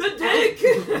ignorant little... The dick!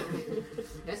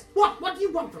 Yes? What do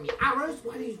you want from me? Arrows?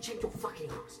 Why don't you check your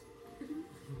fucking ass?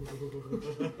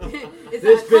 Is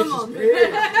that a come on? Is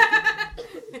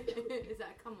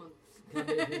that a come on? Can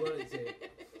be if you wanted to.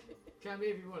 Can be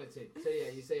if you wanted to. So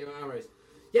yeah, you say your arrows.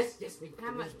 Yes, we...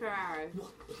 How much per arrow?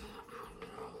 What?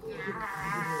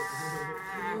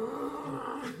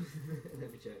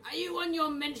 Let me check. Are you on your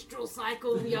menstrual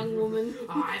cycle, young woman?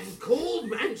 I'm called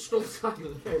menstrual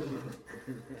cycle.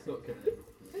 It's not good.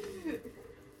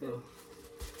 Oh.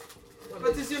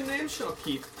 What is your name,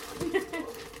 shopkeep?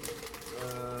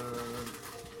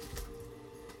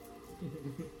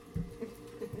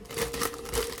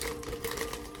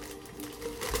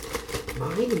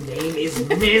 My name is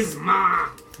Mesma.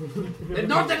 And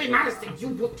not that it matters things. You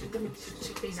look to them and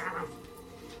check these arrows.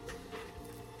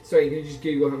 Sorry, can you just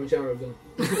Google how much arrows are?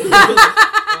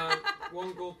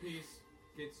 1 gold piece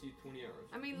gets you 20 arrows.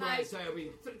 I mean, Right, like, so it'll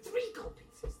be 3 gold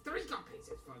pieces. 3 gold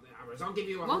pieces for the arrows. I'll give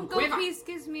you a one whole gold quiver. piece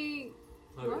gives me.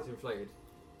 Oh, What? it's inflated.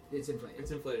 It's inflated.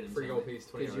 It's inflated. It's 3 gold piece,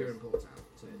 20 because you're arrows. in port out,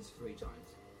 so it's 3 times.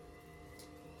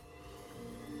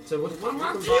 So what do you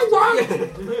want?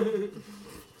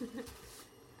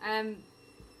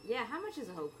 Yeah, how much is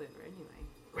a whole quiver anyway?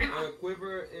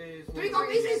 Quiver is 3 gold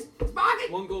pieces. It's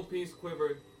bargain. 1 gold piece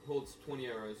quiver holds 20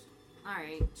 arrows.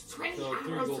 Alright. 20 So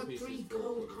 3 arrows gold for pieces. 3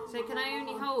 gold. So can I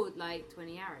only hold like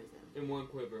 20 arrows then? In 1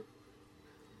 quiver.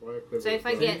 So if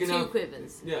I So get you can 2 have-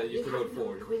 quivers. Yeah, you can have hold no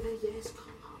 4. quiver, yes,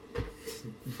 come on.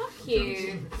 Fuck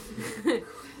you.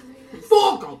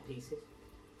 4 gold pieces.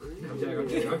 I'm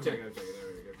joking.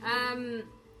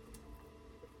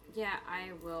 Yeah,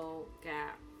 I will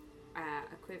get a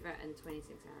quiver and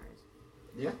 26 arrows.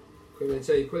 Yeah. Quiver,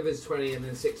 so your quiver's 20 and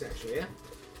then 6 extra, yeah?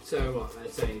 So what,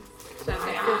 let's say... So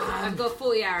I've got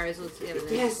 40 arrows altogether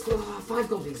then. Yes, 5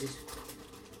 gold pieces.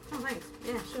 Oh, thanks.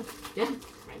 Yeah, sure. Yeah?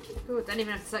 Thank you. Cool. Don't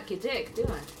even have to suck your dick, do I? I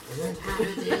don't have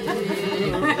it.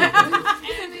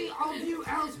 Any of you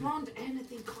else want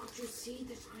anything? Can't you see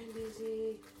that I'm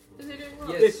busy? Is it doing what?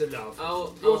 Yes. Listen, love.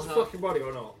 I'll Yours have- fucking body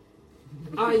or not?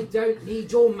 I don't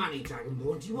need your money,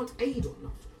 Dragonborn. Do you want aid or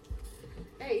not?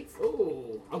 8.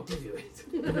 Oh, I'll give you it.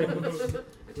 I don't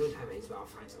have aid, but I'll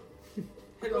find some.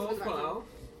 Hello, pal.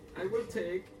 I will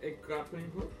take a grappling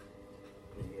hook.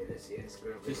 Yes.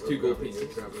 Just 2 gold pieces.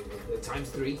 Times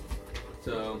 3.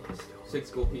 So,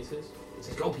 6 gold pieces.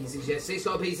 6 gold pieces, yes. 6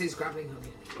 gold pieces, grappling hook.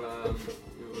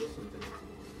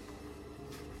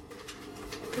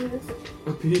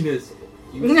 A penis.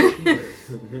 Use a penis.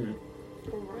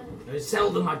 I sell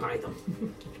them, I buy them.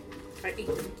 I eat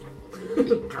them.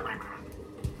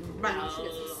 She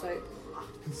gets some soap.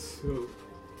 So,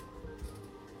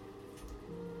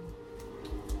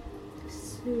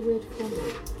 So weird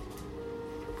format.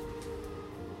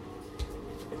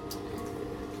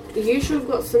 You should have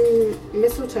got some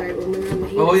mistletoe when we were in the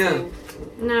healer Oh, yeah. thing.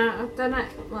 No, I've done it.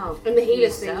 Well, And the healer you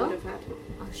thing sell? would have had.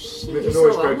 Oh shit! We You can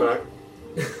always saw go one. back.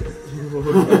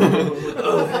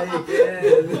 oh, hey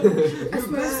again. I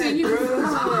swear I've seen you before. I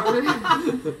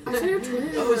saw your twin.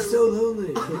 I was so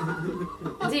lonely.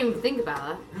 I didn't even think about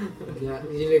that. Yeah,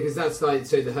 you know, because that's like,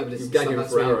 so the herbalist He's and stuff, gagging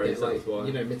that's for where you arrows, get, like, that's why.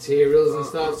 you know, materials and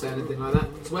stuff, so anything like that.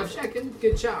 It's worth checking.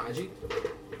 Good chat, actually.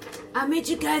 I'll meet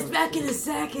you guys back in a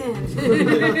second.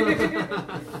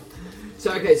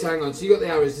 So, okay, so hang on. So you got the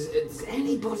arrows. Does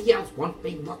anybody else want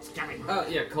me? What's going on?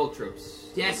 Yeah, cult trips.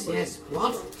 Yes.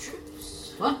 What?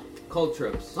 What? Cult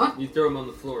trips. What? You throw them on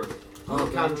the floor. Oh,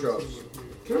 cantrops.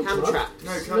 Cam traps.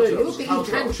 No, No, caltrops. you're thinking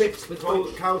cantrips, but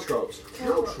Caltrops.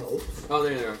 caltrops? Oh,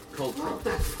 there they are. Cult What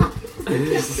trips. the fuck?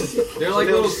 They're like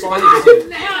little I've spikes.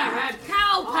 never had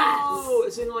Cow pats. Oh,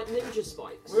 it's in like ninja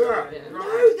spikes. Yeah. No,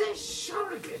 they're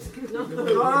surrogates. No,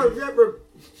 Oh, yeah, but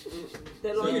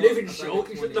they're You like live in Shulk,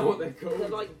 you should know what they're they're called.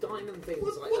 like diamond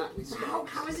things like that with How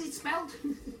spikes. is it spelled?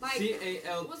 Like,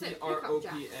 was it CALTROPS.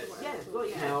 Yeah,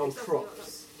 like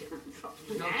caltrops. Yeah.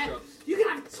 Caltrops. You can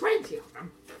have 20 of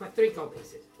them for 3 gold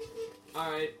pieces.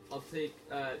 Alright, I'll take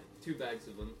 2 bags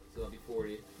of them, so that'll be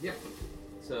 40. Yep.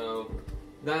 So,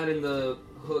 that and the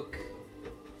hook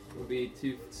will be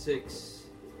 2, 6.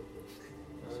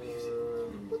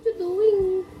 what you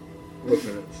doing?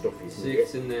 Looking at stuff you can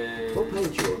 6 and then. What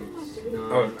page you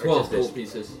on? 12 gold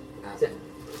pieces.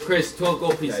 Chris, 12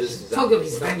 gold pieces. 12 gold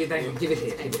pieces. Thank you. Give it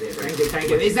here. Thank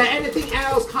you. Is there anything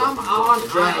else? Come on.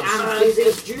 I am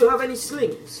busy. Do you have any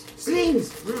slings?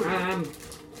 Slings.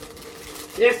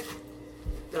 Yes.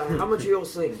 How much are your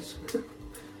slings?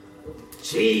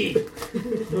 Cheap!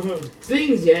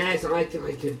 Slings, yes, I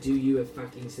could do you a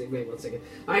fucking sling. Wait 1 second.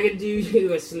 I could do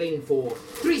you a sling for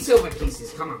 3 silver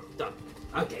pieces. Come on, done.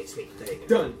 Okay, sweet. There you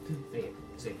go. Done. There you go.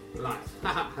 See, alive.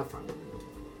 Haha, have fun.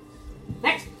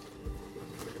 Next!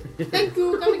 Thank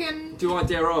you, come again. Do I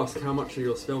dare ask how much are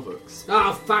your spellbooks?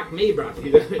 Oh, fuck me, bruv.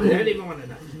 You don't even want to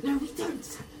know. No, we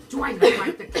don't. Do I look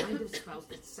like the kind of spells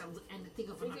that sells anything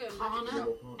of an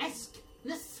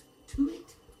arcana-esqueness to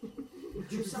it?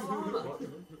 Would you sell armor?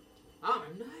 Oh,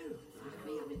 no.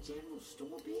 We have a general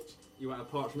store, bitch. You want a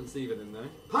parchment sleeve then, though?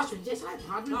 Parchment, yes, I have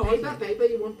parchment. Oh, Paper, okay. paper.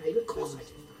 You want paper? Of course I do.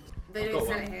 They don't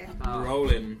sell it here.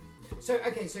 Rolling. So,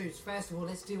 okay, so first of all,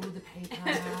 let's deal with the paper.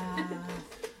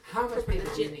 How much paper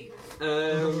do you need?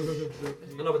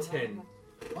 Another 10.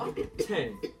 What?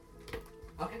 10.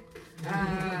 Okay.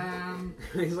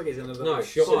 He's like he's in a No,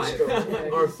 shop. 5.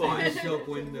 Or 5. Shop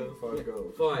window. 5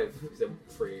 gold. 5. He said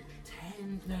 3.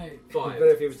 10, no. 5. Better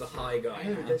if he was the high guy.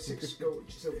 No, there's 6 gold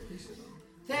silver pieces on.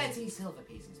 30 silver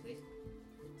pieces, please.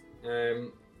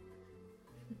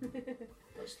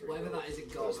 That's 3 Whatever gold. that is in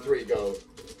gold. That's 3 gold.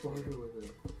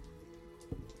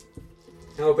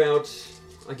 How about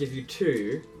I give you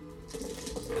 2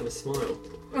 and a smile?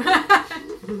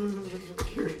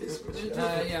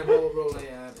 Yeah, roll a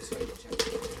persuasion check.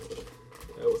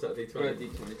 What's that, D20?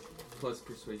 D20 plus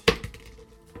persuasion.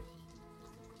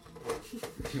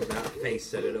 That face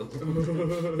said it all. Is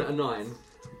that a 9?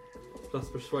 Plus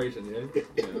persuasion, yeah?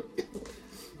 Yeah.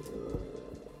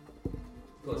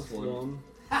 Plus 1.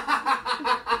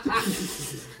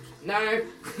 No.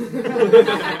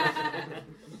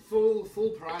 full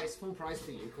price for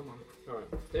you. Come on. Alright,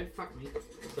 Don't fuck me.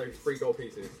 so 3 gold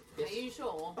pieces. Are you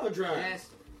sure? Adrian, Yes.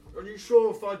 are you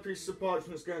sure 5 pieces of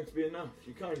parchment's going to be enough?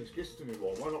 You kind of gifted me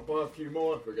one. Why not buy a few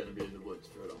more if we're going to be in the woods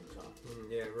for a long time?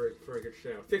 Yeah, very good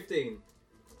shout. 15.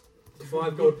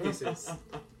 5 gold pieces.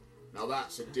 Now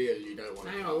that's a deal you don't want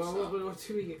to Hang pass on, up. what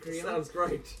do we agree on? Sounds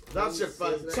great. That's a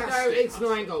fantastic. No, it's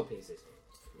 9 gold pieces.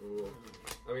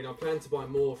 I mean, I plan to buy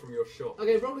more from your shop.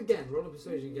 Okay, roll again. Roll a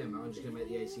persuasion again, but I'm just going to make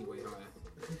the AC way higher.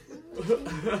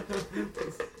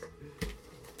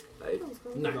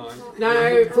 No. 9.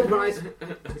 No, full price.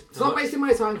 Stop wasting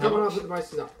my time. Come on, I'll put the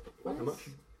prices up. How much?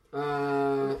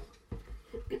 What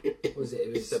was it?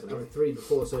 It was 7. 3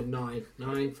 before, so 9.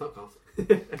 9, fuck off.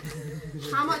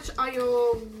 How much are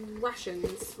your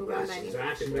rations for one day?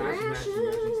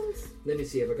 Rations. Let me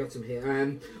see if I got some here.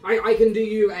 I can do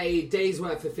you a day's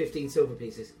work for 15 silver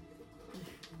pieces.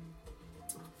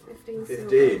 15 silver.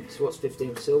 15. So what's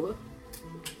 15 silver?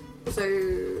 So...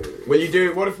 Will you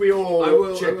do? What if we all I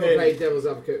will chip in? play devil's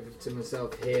advocate to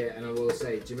myself here, and I will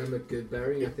say, do you remember good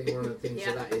berrying? I think one of the things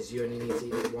for that is you only need to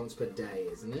eat it once per day,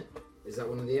 isn't it? Is that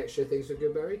one of the extra things for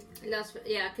good berry? It lasts.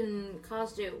 Yeah, I can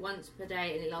cast it once per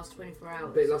day, and it lasts 24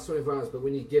 hours. But it lasts 24 hours. But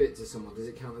when you give it to someone, does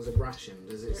it count as a ration?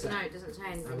 Does it say? No, it doesn't say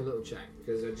anything. Have a little check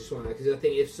because I just want to. Because I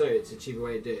think if so, it's a cheaper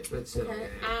way to do it. But still, Okay,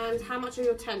 and how much are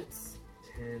your tents?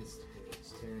 Tens.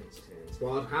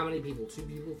 Well, how many people? 2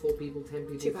 people, 4 people, 10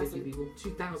 people, 50 2,000. people,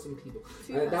 2,000 people.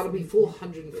 2,000. That'll be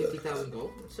 450,000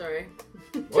 gold. Sorry.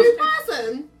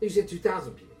 2,000? You said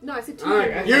 2,000 people. No, I said 2.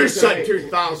 Okay. You said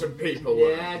 2,000 people.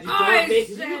 Yeah, you got me.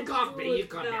 You got me. You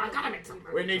got me. I gotta make some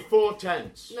money. We need 4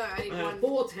 tents. No, I need one.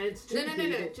 4 tents. 2 No,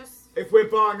 people. just... If we're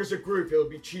buying as a group, it'll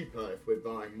be cheaper if we're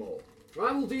buying more.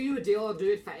 I will do you a deal. I'll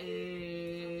do it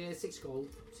for 6 gold.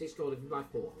 6 gold if you buy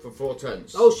 4. For 4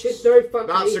 tents. Oh shit! Don't fuck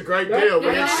me. That's a great No, deal. no,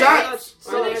 We no, accept.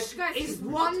 So Alright. guys, It's it's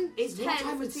one. It's what tent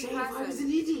I would for say if I was 2,000.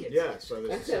 an idiot. Yeah, so there's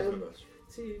That's 7 of us.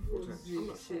 2, 4,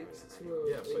 6, 12.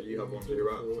 Yeah, so you have one to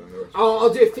your own. and the rest-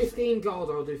 I'll do 15 gold.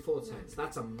 I'll do 4 tents.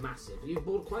 That's a massive. You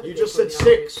bought quite. a You bit just from said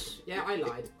the 6. Yeah, I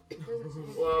lied.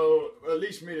 Well, at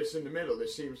least meet us in the middle. It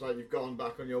seems like you've gone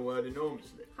back on your word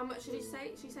enormously. How much did she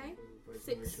say?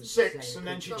 6. 6, and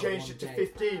then she changed it to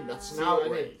 15. That's an See what I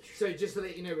mean? outrage. So just to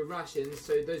let you know, with rations,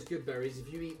 so those good berries, if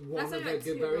you eat one That's of only those like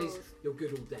good 2 berries, gold. you're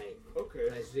good all day.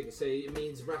 Okay. So it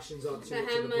means rations aren't too So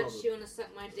much how of a much problem. do you want to suck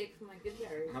my dick for my good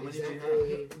berry? How many do you have?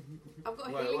 Exactly. I've got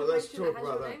a Well, healing let's potion talk that has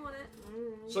about your that. name on it.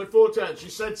 So 4 tents. You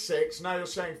said 6. Now you're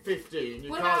saying 15. You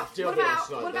What can't about, deal what with about, us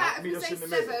like what that. about if Meet we us say in the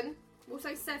middle. 7? We'll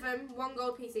say 7, 1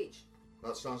 gold piece each.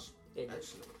 That sounds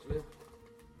excellent.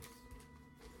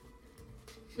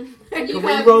 And Can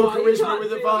we roll charisma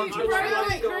with advantage? Right,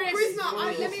 Right,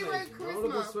 charisma. Let me roll Roll a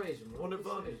charisma. persuasion. roll One a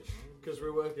advantage. persuasion. Because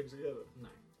we're working together. No.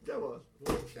 Go on.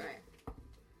 Right.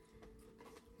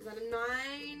 Is that a 9,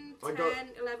 I 10, got-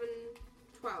 11,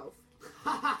 12?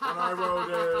 And I rolled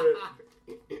a...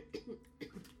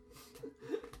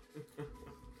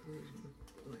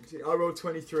 I rolled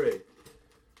 23.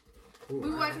 We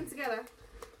were working together.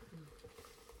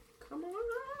 Come on.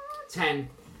 10.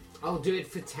 I'll do it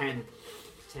for 10.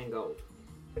 10 gold.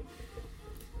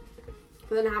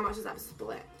 But then how much does that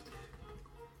split?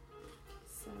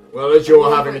 So, Well, as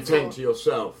you're having a 1.4. tent to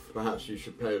yourself, perhaps you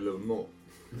should pay a little more.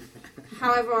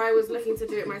 However, I was looking to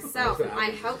do it myself, and I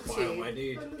helped Wow, my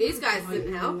you. dude. These guys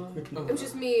didn't help. It was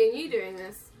just me and you doing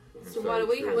this. So why do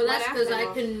we have Well, to that's buy because I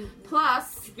alcohol? can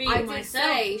Plus, feed I did myself.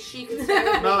 say she could say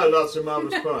No, that's a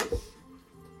marvellous price.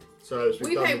 So as we've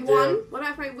we done pay the deal, one. What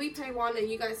about we pay one and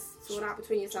you guys sort out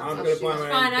between yourselves? I'm how going much to you buy want?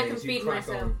 my own Fine, I things, can you feed crack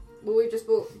myself. on. Well, we've just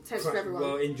bought tents for everyone.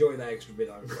 Well, enjoy that extra bit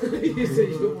I've got. Here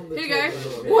you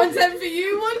go. 1 10 for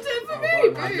you, 1 10 for me.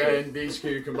 and Boom. then these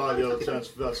two can buy the other tents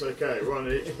for us. Okay,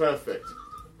 one each. Perfect.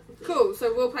 Cool.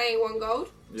 So we're paying 1 gold.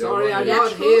 Yeah, Sorry, one I'm each.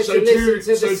 not here So to listen two, to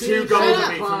the so two sea gold Shut will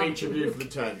up. be from each of you for the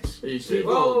tents. Easy.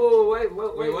 Whoa, wait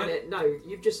Wait, a what? minute. No,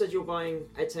 you've just said you're buying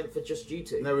a tent for just you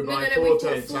two. No, we're No, buying no, 4 we bought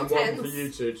tents 4 and one for tents. you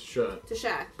two to share. To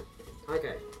share.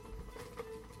 Okay.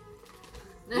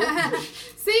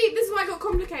 See, this is why I got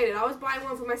complicated. I was buying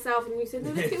one for myself, and you said,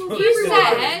 "No, let's get one for You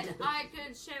everyone." said I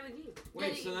could share with you.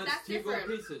 Wait, Yeah, so that's that's 2 gold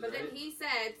different. pieces, But then right? he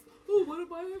said, "Oh, what if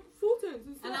I have 4 tents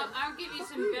And instead?" I'll give you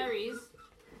some berries.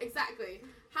 Exactly.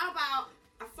 How about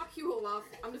I fuck you all off?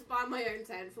 I'm just buying my own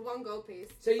tent for 1 gold piece.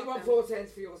 So you Fuck want them. 4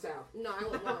 tents for yourself? No, I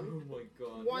want 1. Oh my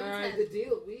god. 1 No, tent. the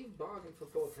deal. We bargained for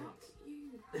 4 Fuck tents.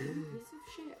 you, piece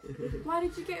of shit. Why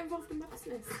did you get involved in my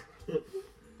business?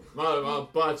 I'll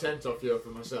buy a tent off you for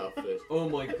myself, please. Oh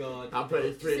my god. I'll pay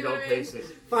you 3 See gold what I mean?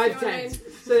 pieces. 5 See what I tents.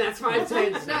 mean? So that's 5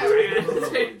 tents. No.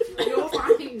 You're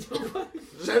buying.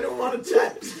 Does anyone want a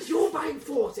tent? You're buying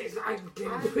 4 tents. I'm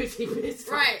getting pretty pissed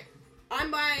off. Right. I'm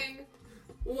buying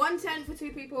 1 tent for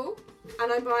 2 people,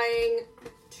 and I'm buying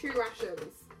 2 rations.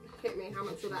 Hit me. How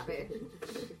much will that be?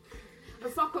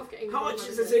 And fuck off getting. How involved much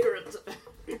in is a this. cigarette?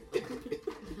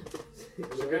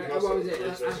 What What was it?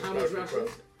 How much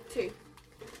rations? 2.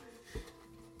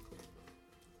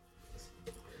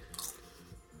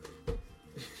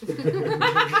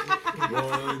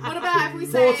 What about if we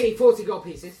say 40 gold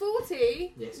pieces.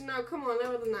 40? Yes. No, come on,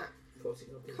 lower than that. 40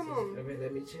 gold pieces. Come on. Okay,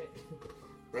 let me check.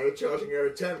 They're charging you a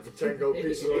tent for 10 gold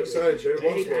pieces like Serge. You Hey,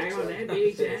 want hang on, one let tent.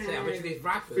 me Say, how much are check. these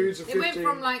rations? Foods are It went 15.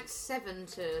 from like 7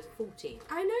 to 40.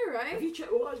 I know, Have right? you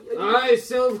checked what? Oh,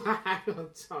 silver. I'm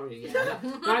sorry. Yeah.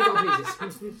 9 gold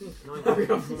pieces. 9 gold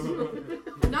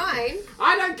pieces. 9?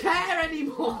 I don't care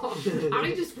anymore.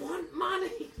 I just want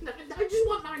money. I just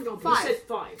want 9 gold pieces. 5. You said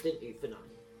 5, didn't you, for 9?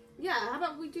 Yeah, how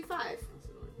about we do 5?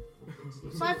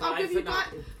 That's 5, I'll give for you 9.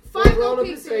 5 Roll gold a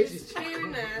pieces persuasion here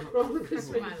and there. Roll a My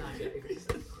persuasion life. check.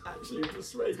 Actually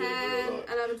persuaded 10,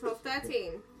 11, 12,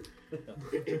 13.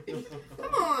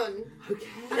 Come on. Okay.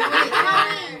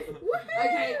 Woohoo!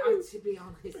 Okay, to be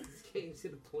honest, it's getting to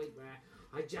the point where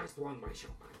I just want my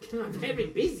shop back. I'm very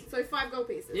busy. So 5 gold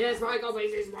pieces. Yes, 5 gold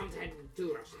pieces, 110,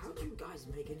 2 rations. How do you guys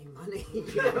make any money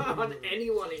on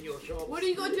anyone in your shop? What do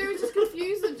you got to do is just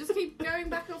confuse them. Just keep going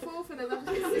back and forth and then they'll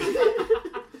just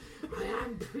I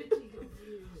am pretty confused.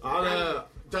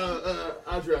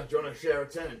 Adria, do you want to share a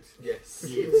tent? Yes.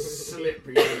 You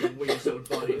slippery little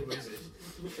weasel-bodied wizard.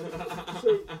 So,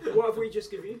 what have we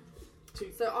just given you?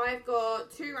 So I've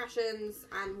got 2 rations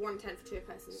and 1 tent for 2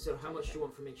 persons. So, how much do you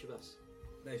want from each of us?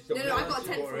 No, I've got a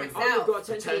tent for Oh, myself. you've got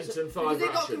a A 10 tent pieces. and 5 Because it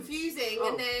rations. got confusing, Oh.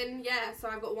 and then yeah, so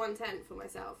I've got 1 tent for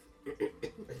myself. I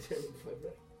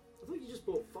thought you just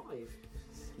bought 5.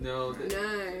 No,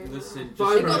 No, listen, just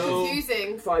 5 it got know-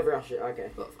 confusing. 5 rations, okay.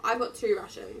 But I've got 2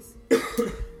 rations.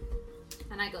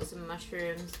 And I got some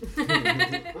mushrooms.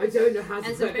 I don't know how to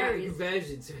And some work out the berries.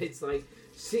 conversion, so it's like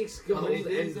 6 How gold many and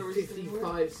days are we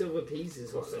 55 silver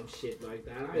pieces or some shit like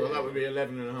that. I Well, don't that would be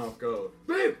 11.5 gold.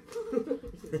 Boom!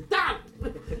 Done!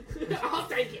 I'll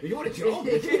take it. You want a job?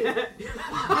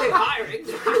 We're hiring.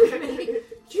 Do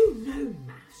you know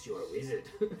maths? You're a wizard.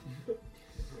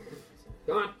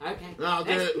 Go on. Okay. No, I'll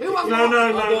do Next. it. Who wants No, more?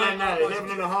 no, no, I'll no, do it.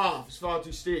 no. 11.5. It's far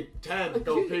too steep. 10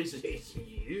 gold pieces.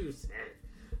 You said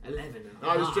 11 and a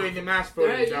I was half. doing the maths for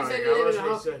No, you, you darling. said I 11 wasn't and a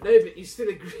half. saying- No, but you still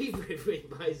agreed with me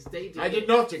by stating I did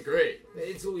not agree.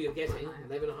 It's all you're getting.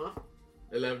 11 and a half.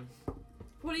 11.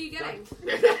 What are you getting?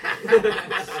 That's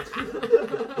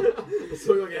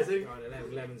all you're getting. Right,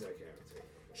 11's okay.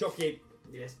 Shopkeep.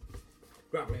 Yes.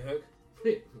 Grappling hook.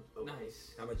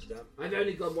 Nice. How much is that? I've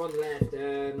only got 1 left. Give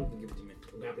it to me.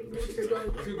 Grabbing.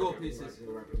 2 gold pieces.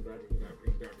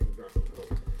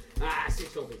 Ah,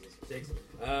 6 gold pieces. 6.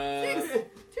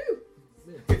 2.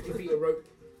 50 feet of rope.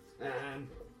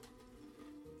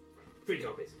 3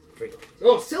 gold pieces. 3 gold pieces.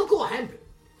 Oh, silk or hemp?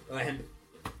 Hemp.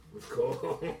 Of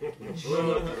course.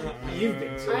 You've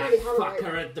been to I that already have it.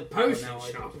 fucker at the potion No, I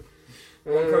shop.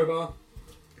 One crowbar.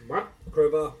 What?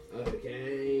 Crowbar.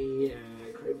 Okay.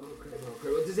 Crowbar.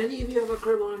 Does any of you have a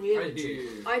crowbar on you? I do.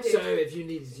 I do. So if you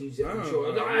needed to use it, I'm Oh,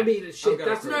 sure. No, right. I mean, shit.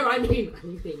 gonna That's throw no. it. I mean.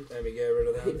 Let me get rid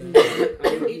of that.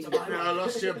 I mean, I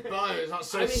lost your bow. It's not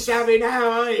so I mean, savvy now,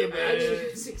 are you,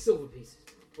 man? 6 silver pieces.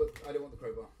 Well, I don't want the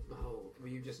crowbar. Oh, Well,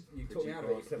 you took me out of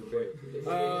it, you clever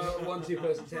boy. 1, 2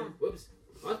 person 10. whoops.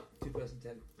 What? 2 person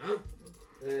 10. Oh.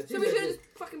 So we should have just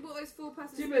fucking bought those 4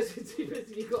 persons. 2 persons.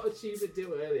 You got a cheaper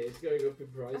deal earlier. It's going up in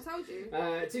I price. told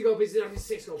you. 2 gold pieces. I think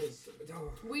 6 gold pieces.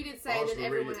 We did say, and then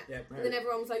everyone, and then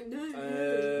everyone was like,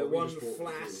 no. 1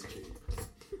 flask.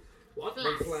 What?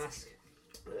 1 flask.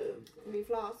 You mean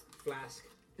flask? Flask.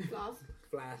 Flask?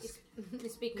 Flask.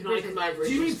 Speaking Can I British. come over?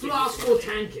 Do you mean flask or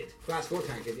tankard? Flask or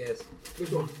tankard, yes.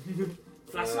 Which one?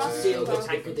 Flask Uh, is sealed, the flask.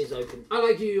 tankard is open. I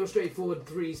like you. You're straightforward.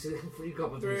 3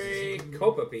 copper 3 pieces.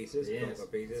 copper pieces. Yes.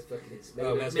 Copper pieces. It's made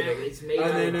Oh, of that's metal. good. It's made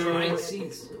And out then of dried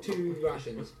seeds. 2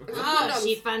 rations. Oh,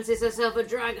 she fancies herself a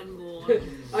dragonborn.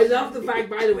 I love the fact,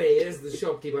 by the way, as the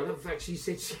shopkeeper, I love the fact she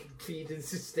said she can feed and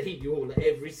sustain you all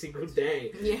every single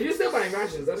day. Yeah. You're still buying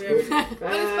rations, that's Yeah. cool. Well, it's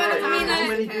better than How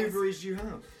many cares. gooberies do you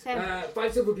have? 10.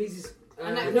 5 silver pieces.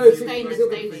 And that No, was 6 stainless,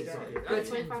 silver stainless. pieces. That's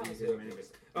 10 25. pieces.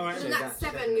 Alright, And so that's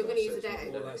 7 you're going to use a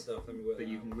day. all that stuff. Let me work But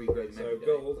that you out. can regrow them So every day.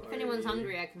 gold. If anyone's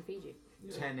hungry, I can feed you.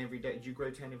 10 every day. Do you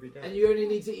grow 10 every day? And you only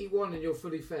need to eat 1 and you're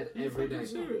fully fed every day.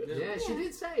 Yeah, she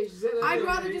did say. She said that I'd the other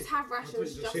rather day. just have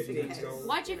rations just in 15 case. gold.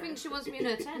 Why do you think she wants me in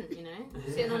her tent, you know?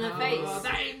 Sitting on her Oh, face.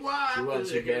 that ain't what. She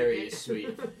wants you very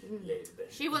sweet.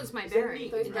 She wants my berry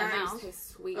Those in her berries mouth. taste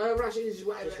sweet. Rations,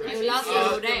 whatever. It will last you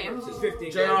all day. So it's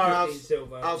 15 JR, gold, I'll- 15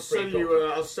 silver. I'll and 3 sell you. copper.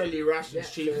 I'll sell you rations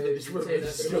cheaper than this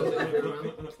woman's.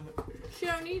 She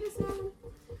don't need us now.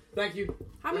 Thank you.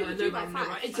 How many did you buy?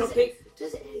 5? It's your pick.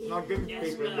 Not giving Yes,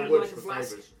 people in well, the woods like a for flask.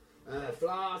 favours.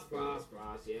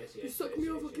 Flask, yes. You suck me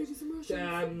off, I'll give you some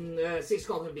rations. 6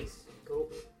 copper pieces. Cool.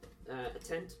 A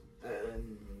tent.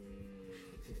 15.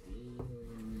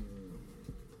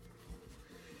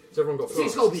 So everyone got 6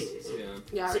 flasks? gold pieces. Yeah.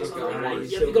 Yeah, I 6 already gold. got One one.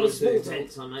 Yeah, you've got a silver, small 2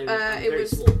 tent, I know. it very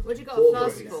was- small. What you got Four a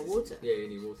flask gold for? pieces. Water. Yeah, you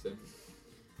need water.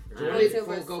 Do you Uh, want it? silver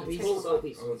 4 is gold 10. pieces. 4 gold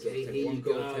pieces. Oh, Okay, take here 1 you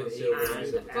gold, go. 10 silver.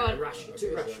 And Go on. ration.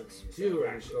 2 rations. 2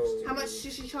 rations. Gold. How much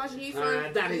is she charging you for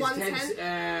That is 1 10,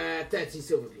 tent? 30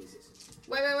 silver pieces.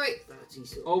 Wait. 30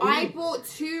 silver. Oh, we I need- bought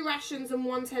 2 rations and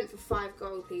 1 tent for 5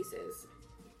 gold pieces.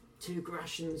 2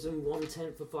 rations and 1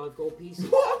 tent for 5 gold pieces.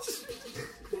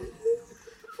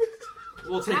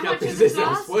 We'll take How our much is business the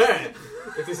flask? elsewhere.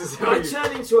 If this is how I you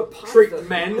turn into a python. treat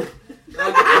men.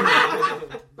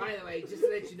 By the way, just to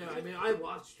let you know, I mean, I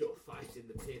watched your fight in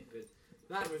the pit, but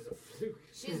that was a fluke.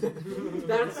 She's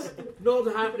That's not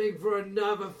happening for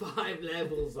another 5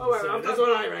 levels. Or Oh, wait, so. I've That's got-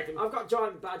 what I reckon. I've got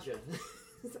giant badger.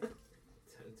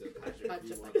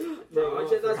 Badger. No, I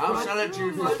said that's I'll fine. sell it to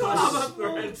you for I've got a flask.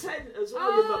 small tent as well,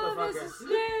 oh, you there's motherfucker.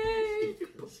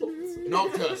 a snake.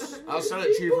 Noctus. I'll sell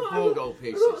it to you for 4 gold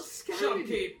pieces.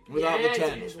 Shopkeep. Without the Yeah,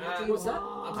 tent. what's that?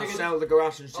 I'll I'll take a, sell the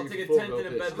rations to I'll you take for a 4 tent gold and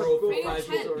a pieces. bedroll for Maybe 5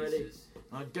 tent. gold pieces.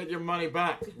 I'll get your money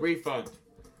back. Refund.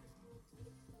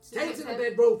 Tent in the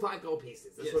bedroll, 5 gold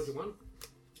pieces. That's Yes. what you want.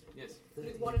 Yes.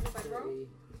 You wanted a bedroll?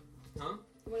 Huh?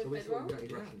 You wanted a bedroll?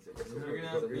 We're gonna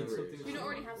have eat something. Do you not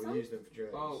already have We'll some? use them for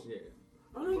jokes. Oh, yeah.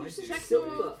 Oh no, you said Check silver.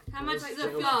 your- How much is a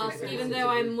Silver. flask, even though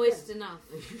I'm moist enough?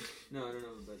 No, I don't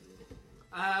have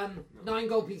a bedroll. 9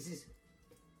 gold pieces.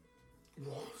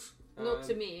 Not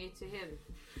to me, to him.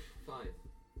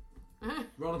 5.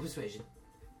 Roll a persuasion.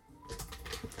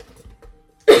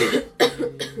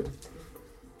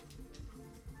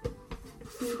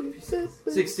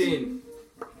 16.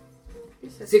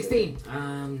 16.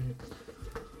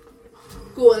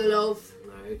 Go on, love.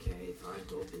 Okay, 5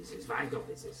 gold pieces. 5 gold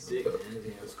pieces. Sick.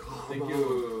 Anything else? Come Thank on.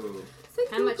 you.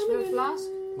 How much for a flask?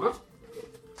 What?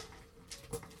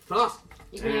 Flask.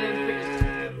 You can hear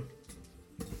him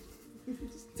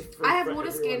I have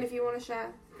water skin if you want to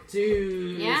share.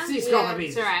 2, Yeah? 6 Yeah, copper It's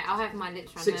pieces. alright, I'll have my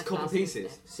literal 6 copper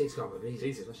pieces. 6 copper pieces.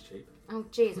 Jesus, that's cheap. Oh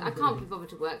jeez, I can't be bothered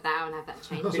to work that out and have that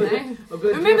change, you know? I'm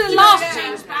gonna Remember do the it. last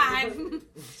change bag?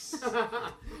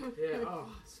 Yeah, oh,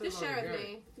 so Just long share with ago.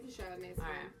 me. You can share with me. It's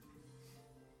Alright.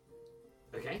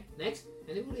 fine. Okay, next.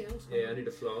 Anybody else? Yeah, I need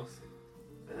a flask.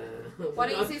 Why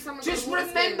don't you see someone Just got water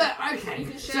remember, skin? okay. You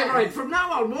can So share. right, from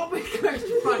now on, what we're going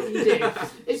to fucking do?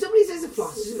 If somebody says a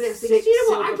flask, somebody else thinks, you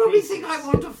know what? I silver probably pieces. think I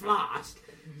want a flask.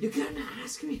 You're going to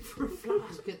ask me for a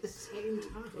flask at the same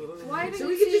time. Why don't So you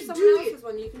we can see just someone do else's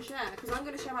one you can share? Because I'm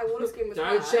going to share my water skin with her.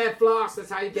 Don't share flasks. That's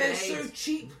how you They're get so AIDS.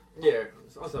 cheap. Yeah,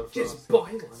 I'll have a Just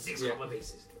flask. buy one. 6 Yeah. copper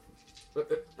pieces.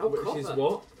 Oh, Which is copper.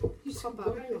 what? copper,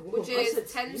 which I is said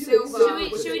 10 you silver. Should we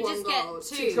which is just 1 get gold.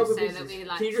 2 copper so pieces. that we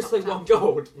like. Can you just say chopped up? 1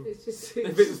 gold? It's just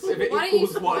If it Why don't you?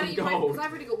 equals Why 1 don't you? gold. Because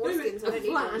I've already got one skin, so I a don't need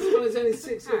flask, one. well, it's only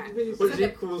 6 Alright. copper pieces. Which Okay,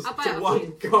 equals I'll buy to it off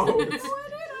 1 gold.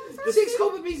 The 6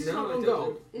 copper pieces is No, not I 1 don't.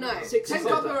 gold. No. 10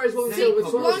 copper is 1 See, silver.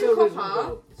 12 1 silver is 1 copper.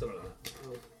 gold. Something like that.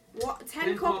 What? 10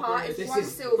 10 copper copper is This 1 is,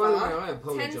 by the silver. way, I 10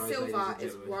 apologise, silver ladies and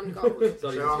is gentlemen. 1 gold.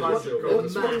 So So 100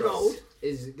 One copper. gold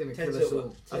is going to 10 kill us silver.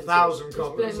 all. 1,000 blown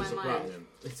coppers my is a mind. platinum.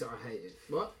 I hate it.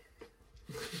 What?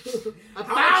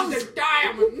 How much is a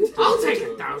diamond? I'll take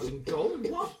 1,000 gold.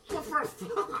 What for a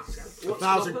flask?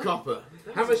 1,000 copper.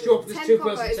 How much drop is 10 2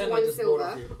 copper plus is 10? 1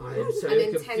 silver. I am so And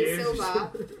then 10 confused.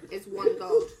 silver is 1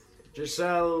 gold. Just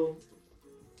sell.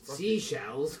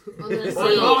 Seashells. On the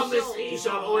Oil, sea. you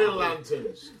sell oil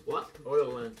lanterns. What? Oil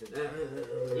lanterns.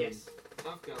 Yes.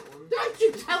 I've got one. Don't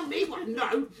you tell me what?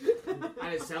 No. I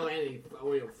didn't sell any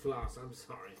oil flasks. I'm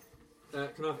sorry.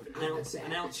 Can I have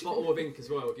an ounce bottle of ink as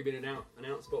well? Give me an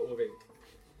ounce bottle of ink.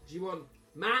 Do you want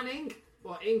man ink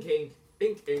or ink ink?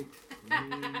 Ink.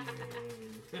 I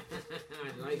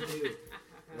like you.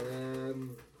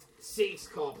 6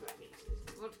 copper pieces.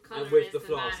 What colour And with is the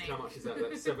flask, lining? how much is that?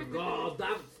 That's 7 God,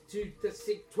 that's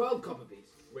 12 copper pieces.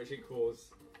 which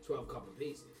equals 12 copper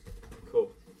pieces.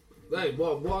 cool. No,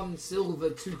 well, 1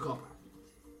 silver, 2 copper.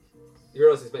 You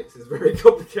realise this makes this very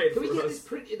complicated Can we for get us. this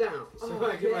printed out so Oh,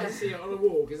 I can yeah. see it on a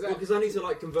wall? Because Well, because I need to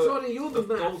like convert Johnny, you're the a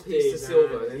gold math piece to kid,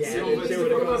 silver, man. and Yeah, silver you to need to put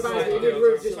my silver. back in the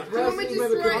room, just Do you want me to just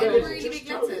personally write it in convert really it. big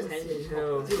letters?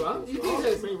 Do what? You Oh, do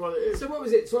this. me what it is. So what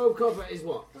was it? 12 copper is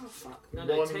what? Oh, fuck. No,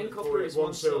 One 10 for copper it, is 1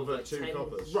 1 silver, silver, 2 10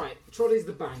 coppers. Right, Trolly's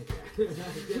the banker. The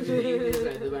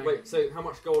banker. Wait, so how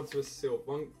much gold to a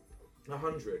silver?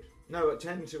 100. No,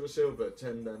 10 to a silver,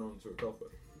 10 then on to a copper.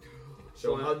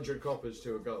 So 100 coppers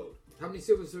to a gold. How many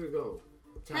silvers do we go?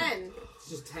 10. It's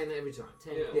just 10 every time.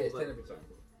 10. Yeah. Yeah, it's 10 every time.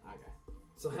 Okay.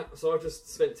 So I've just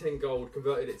spent 10 gold,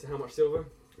 converted it to how much silver?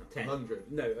 10.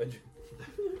 100. No, 100.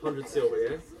 100 silver,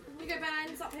 yeah? You go,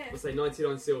 Ben, it's up here. Let's say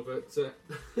 99 silver to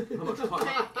how much? If I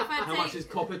How much is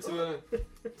copper to a?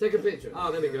 Take a picture.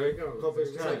 Oh, there we go.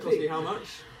 Copper's So it cost me how much?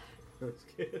 That's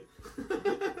good.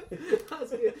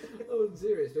 Oh, I'm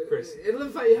serious. Chris. It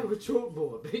looks like you have a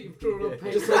chalkboard, but you've drawn on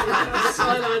paper. Just like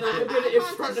Skyline and put it in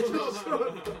front of your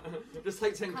Just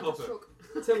take 10 Can't copper. shock.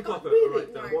 10 copper. Really?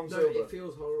 Alright, done. No. 1 No, silver. it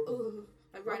feels horrible. Ugh.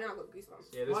 Like right now I've got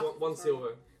goosebumps. Yeah, there's What? one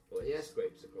silver. Well, Yeah. yeah,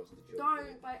 scrapes across the chalk.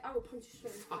 Don't, like, I will punch you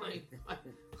straight. I'm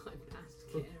past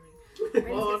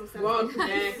caring. One, One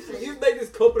next. You've made this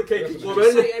complicated, You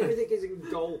woman. say everything is in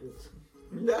gold.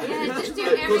 Yeah, just do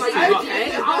It costs everything. too much.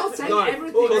 Okay, I'll take No,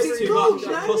 everything. it costs It's too gold. much.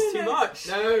 It costs too much.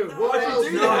 No, what Why'd you else?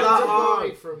 do No, that? that's hard.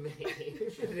 hard from me.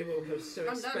 It will be so I'm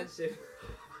done. expensive.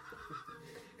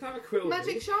 Can I have a quill?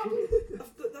 Magic shop. At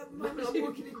that moment, I'm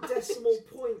working in decimal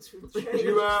points with change.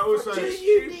 You also. Do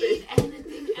you need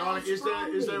anything Darling, else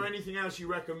from is me? there anything else you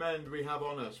recommend we have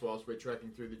on us whilst we're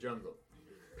trekking through the jungle?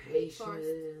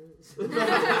 Patience.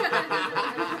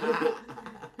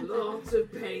 Lots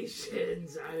of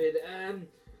patience. I mean,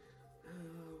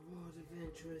 what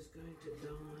adventurer is going to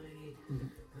die?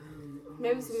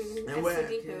 Maybe some And where-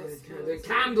 STD pills. The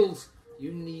candles.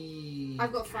 You need.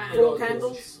 I've got 5. 4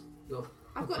 candles.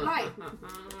 I've got light.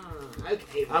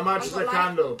 Okay. How much I've is got a light.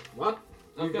 candle? What?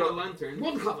 I've You've got a got- lantern.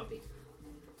 1 copper piece.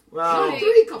 Well,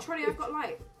 Trolly, I've got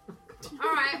light.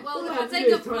 Alright, well, All I if I have to take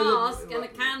do a is try to- flask and a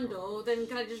candle, then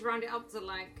can I just round it up to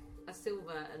like a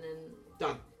silver and then.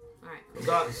 Done. Alright.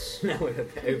 that's. Now we're a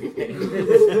bit overpaid.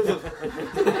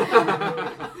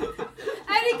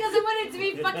 Only because I want it to be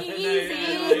fucking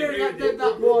easy.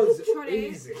 That was Trolly.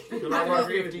 easy. Can I buy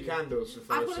 50 candles for I've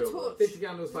 5 got a silver? torch. 50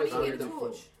 candles, Why 5 don't you get a silver.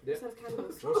 torch Yeah. instead of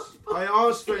candles? I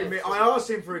asked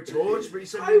him for a torch, but he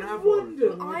said he didn't have one.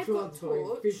 I've got a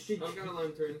torch. I've got a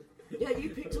lantern. Yeah, you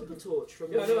picked up a torch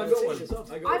from Yeah, no, I got one. teacher's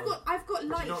office. I've got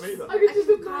light. not need that? I can just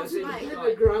I've imagine got the light.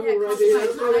 pentagram Yeah, already. can't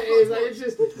That's say. what it I've is. got Like, it's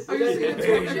just. I can see the You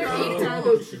don't need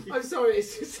candles. I'm sorry.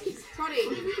 It's just. Trolly.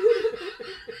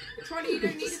 Trolly, you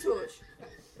don't need a torch.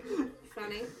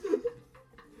 Fanny.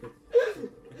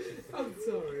 I'm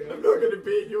sorry. I'm not going to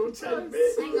be in your tent,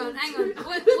 bitch. Hang on.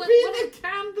 What Being a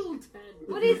candle tent.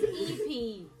 what is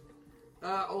EP?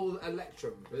 Old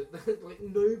Electrum, but like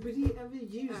nobody ever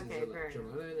uses Okay, fair Electrum.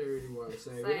 I don't know really why.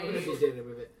 So we're So- not going to be dealing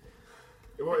with it.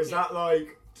 What is that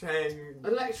like? 10.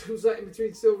 Electrum's like in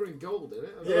between silver and gold, isn't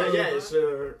it? I Yeah, don't know. yeah, it's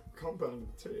a compound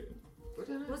too. I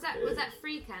don't know. Was that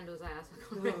free candles I asked? I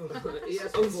can't remember.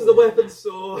 Yes, Onto the weapon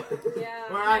store. Yeah.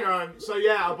 Well, hang on. So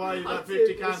yeah, I'll buy you that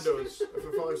 50 candles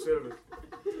for 5 silver.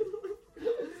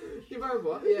 You remember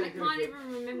what? Yeah, I go can't for it.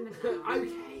 even remember. Now.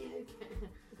 Okay.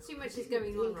 It's too much is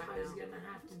going on right I was now. gonna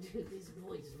have to do this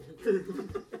voice.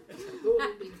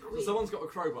 So someone's got a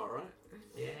crowbar, right?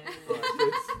 Yeah. Right,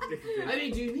 I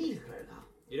mean, do you need a crowbar?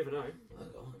 you never know. Oh,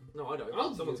 go on. No, I don't.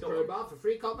 I'll Someone's give got a one. crowbar for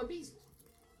 3 copper pieces.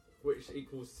 Which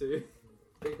equals to...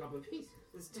 3 copper pieces.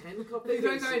 There's 10 copper They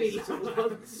don't go any pieces to lower.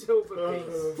 1 silver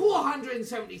piece.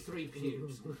 473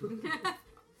 pews.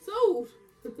 Sold.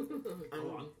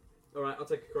 Go on. Alright, I'll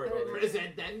take a crowbar then.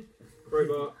 Present then.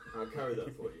 Crowbar. I'll carry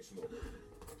that for you, small.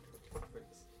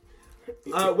 Thanks.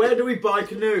 Where do we buy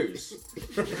canoes?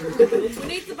 We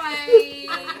need to buy a...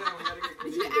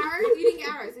 Did you get arrows? You didn't get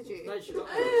arrows, did you? No, she got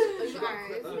Oh, you got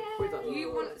arrows. quiver.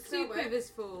 You want Two silver? quivers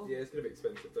for. Yeah, it's gonna be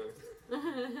expensive though. I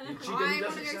want to go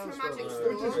to a magic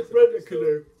store. Rent a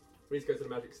canoe. We need to go to the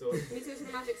magic store. We need to go to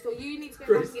the magic store. You need to go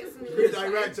back and get some...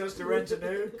 Redirect us to rent a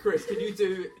canoe. Chris, can you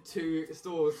do 2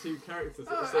 stores, 2 characters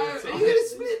at the same Are time? you gonna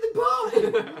split the party?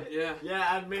 Yeah.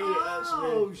 Yeah, and me,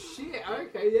 Oh shit!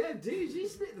 Okay, yeah, dude, you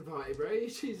split the party, bro. You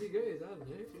choose who goes. I don't know.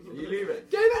 actually. You leave it.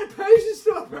 Go back to potion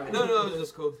store, bro. No, no, it was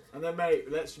just called. And then, mate,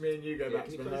 let's me and you go Yeah, back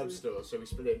can to you the close herb it? store, so we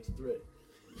split it into 3.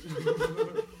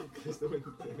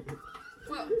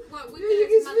 Well, we You can can go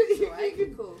to split- the magic store, you right?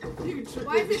 can- Cool. You can triple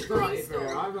Why is this it three party,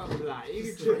 stores? bro. I'm up for that. You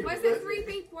can triple. Why is there 3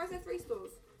 people? Why is there 3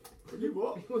 stores? You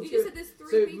what? You just said there's 3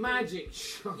 So people. magic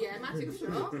shop. Yeah, magic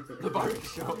shop. The boat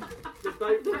shop. The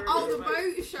boat Oh, the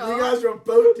boat shop. You guys are on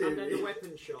boat And then the duty.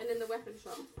 weapon shop. And then the weapon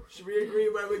shop. Should we agree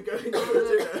where we're going for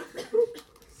dinner?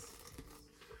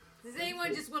 Does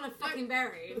anyone just want a fucking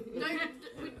berry? No,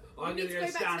 I'm need gonna to go go back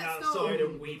to stand that store. outside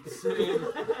and weep.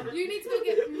 you need to go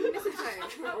get mistletoe.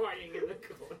 Crying in the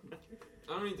corner. I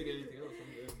don't need to get anything else.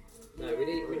 I'm No, we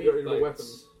need You got any more boats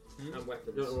weapons? and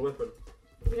weapons. good. You got a weapon?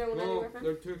 We don't want any No, weapon.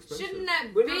 they're too expensive. Shouldn't that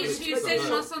We're not bitch who expensive.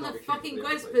 sent us on Might the be fucking cheaper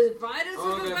quest than provide us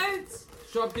Oh, with a okay. boat?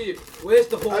 Shopkeep. Where's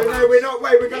the whole Oh no, we're not.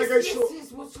 Wait, we're gonna go This short.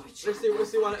 is what's I Let's do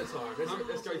one at a time.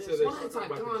 Let's go to the One at a time,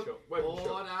 weapon come on. shop. Weapon shop.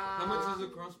 Order. How much is a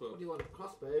crossbow? What do you want? A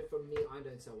crossbow from me? I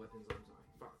don't sell weapons. I'm sorry.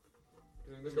 Fuck.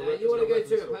 Let's go No, weapons- you want to go weapons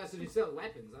to a store. person who sells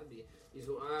weapons? That'd be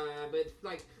useful. But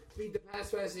like, the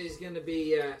first person is going to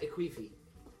be Equifi.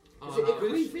 Is it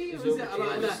Equifi or is that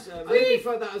like that? I think we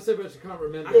found that out so much I can't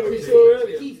remember. Yeah, we saw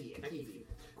earlier.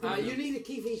 Equifi. You need a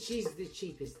Kifi. She's the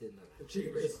cheapest in there.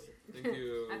 Cheapest. Thank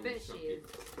you. I bet she is.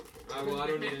 Well, I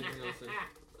don't need anything else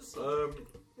then.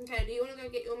 Okay, do you want to go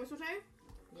get your mistletoe?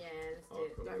 Yeah, let's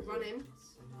do it. Go run in.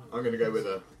 I'm gonna go with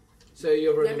her. So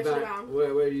you're running mess back. around.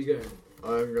 Where are you going?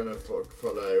 I'm gonna follow.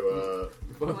 Follow.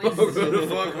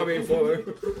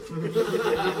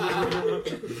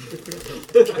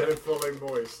 Gonna follow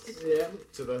Moist Yeah.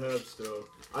 to the herb store.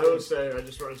 I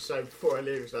just want to say before I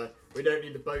leave, so we don't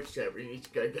need the boats yet. We need to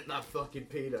go get that fucking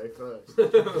pedo first. We're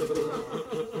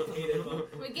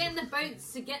getting the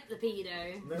boats to get the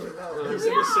pedo. No, we're not. He's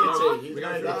in the city. He's We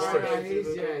going go that for way. He's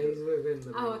within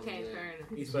the. Oh, okay, fair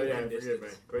enough. So yeah, forgive me.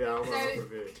 But yeah, I'll run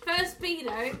with you. First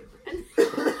pedo, and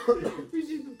We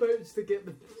need the boats to get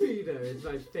the pedo. It's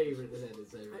my favourite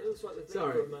episode. It looks like the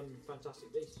Sorry. from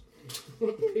Fantastic Beasts.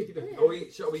 Pedo. Are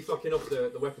we fucking off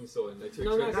the weapon store then? They're too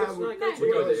No, expensive. go We to go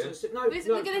the there, others. No, we're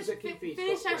gonna there's a Kiwi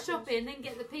finish stock our weapons. shopping, then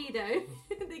get the pedo.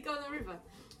 They go on the river.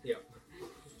 We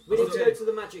need to Okay. go to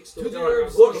the magic store. To the Alright,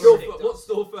 herbs. I've What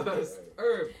store first?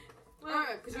 Herb. Oh,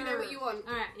 because you know what you want.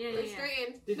 Alright, yeah. Go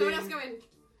straight in. No one else go in.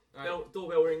 Alright,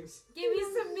 doorbell rings. Give me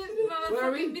some Where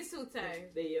are we? motherfucking mistletoe.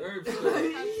 The, Herb Yo, store.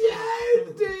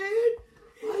 dude!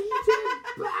 Why are you doing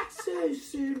back so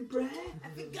soon, bruh?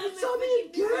 It's on me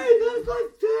again! That was like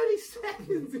 30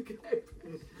 seconds ago.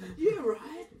 You're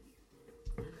right.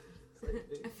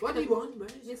 What do you want, bro?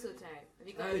 Mistletoe. Have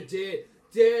you got Oh, it?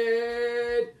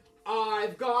 dude,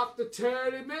 I've got the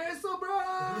turning missile, bro.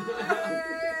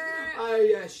 Oh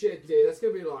yeah, shit, dude. That's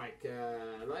gonna be like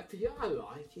for you. I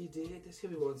like you, dude. That's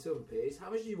gonna be 1 silver piece. How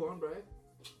much do you want, bro?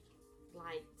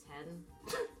 Like 10.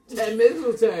 10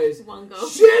 mistletoes. One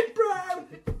gold. Shit, bro.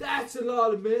 That's a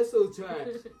lot of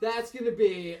mistletoe. That's gonna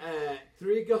be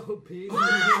 3 gold pieces.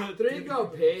 3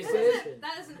 gold pieces.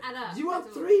 That doesn't add up. You want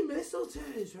That's all. 3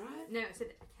 mistletoes, right? No, I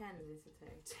said 10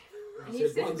 mistletoe. And He you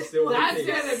said said one silver That's piece.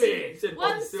 gonna be He said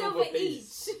one silver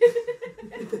piece. each.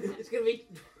 It's gonna be.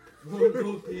 1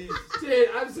 gold piece. Dude,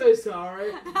 I'm so sorry.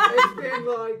 It's been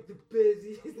like the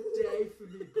busiest day for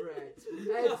me, Brett. And you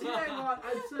know what? I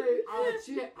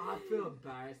feel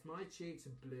embarrassed. My cheeks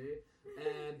are blue.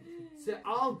 So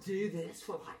I'll do this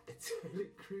for like a totally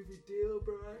groovy deal,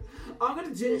 bro. I'm gonna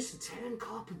do this for 10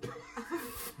 copper.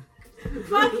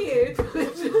 Fuck you.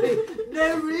 Literally, no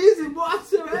reason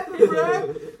whatsoever,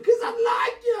 bro. Because I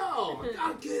like you.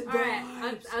 I'm good, Alright,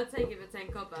 I'll take it for 10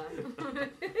 copper.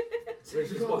 So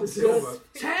it's just 1 silver.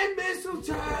 10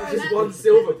 mistletoes. Just 1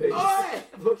 silver piece. Oi!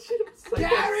 What should I say?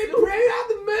 Gary, bring out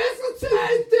the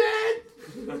Toad's dead!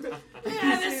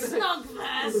 Yeah, the snug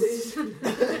fest.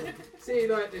 See,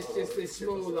 like, there's just this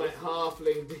small, like,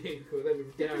 halfling vehicle. Then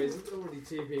with Gary, there's already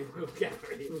two people with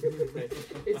Gary.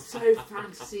 It's so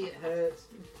fancy, it hurts.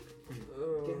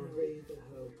 Oh. Gary the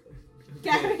helper.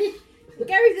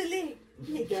 Gary the Lid.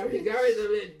 Gary the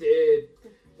Lid, dude.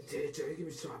 Dude, give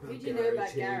me some about Who do you know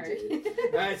about Gary?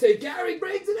 So Gary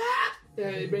brings it out.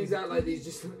 He brings out, like, these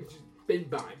just bin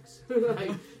bags.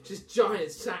 Like, just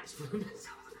giant sacks full of missiles.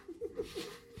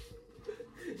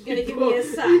 You're gonna give me a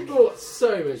sack. He bought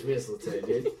so much mistletoe,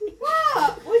 dude.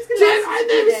 What? What's gonna Dude, last I you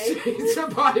never today? seen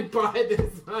somebody buy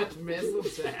this much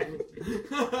mistletoe.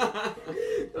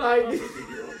 like,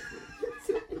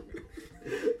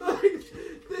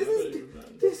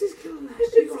 this is gonna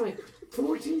last you like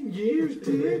 14 years,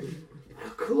 dude. How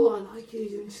cool! I like you.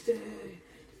 You can stay.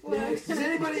 Next, does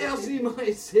anybody else need my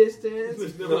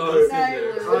assistance? No. No.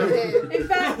 In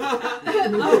fact,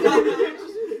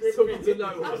 Talking to no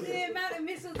after one. the amount of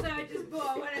mistletoe I just bought,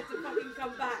 I won't have to fucking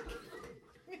come back.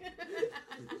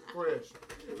 Chris,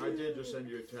 I did just send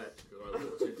you a text because I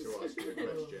wanted to ask you a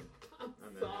question. And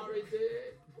then Sorry,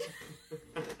 dude.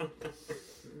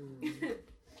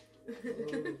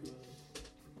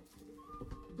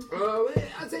 Oh,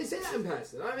 I'd say that in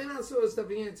person. I mean, that sort of stuff.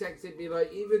 You can text it, be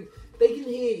like, even they can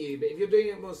hear you, but if you're doing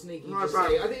it more sneaky, just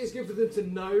say. I think it's good for them to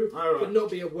know, but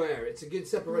not be aware. It's a good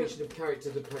separation of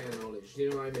character to player knowledge. Do you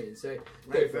know what I mean? So,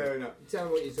 go for fair it. enough. Tell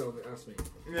me what you told me. Ask me.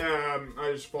 Yeah,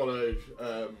 I just followed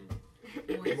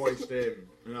Moist in,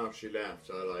 and after she left,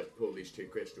 I like pulled these two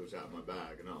crystals out of my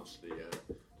bag and asked the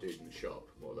dude in the shop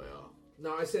what they are.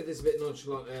 No, I said this a bit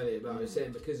nonchalant earlier, but I was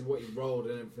saying because of what you rolled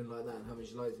and everything like that and how much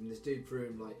you liked them, this dude threw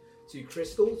him like 2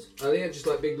 crystals. I think they're just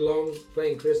like big, long,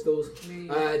 plain crystals.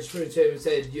 Just threw them to him and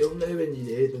said, "You'll know when you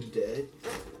need them, dead."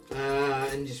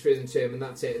 And just threw them to him, and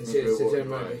that's it. And so he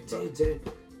turned around and dude, do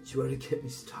you want to get me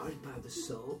started by the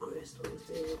soul crystals,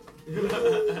 dude?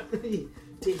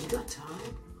 Dude, you got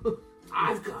time?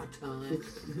 I've got time.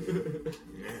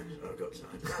 Yeah, I've got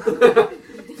time.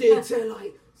 Dude, so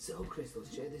like, soul crystals,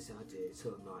 check this out, dude. It's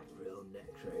all like real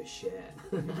necro shit.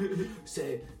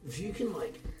 So, if you can,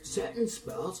 like, certain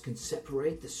spells can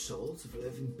separate the souls of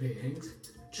living beings.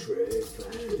 True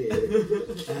fact,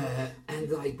 dude. And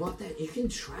like, what that, you can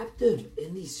trap them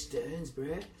in these stones,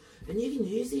 bro. And you can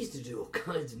use these to do all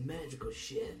kinds of magical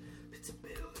shit. But it's a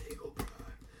bit illegal, bro.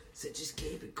 So just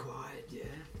keep it quiet, yeah?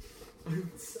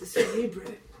 That's for you,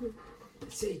 bro.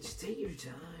 Say, just take your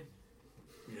time.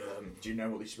 Do you know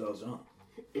what these spells are?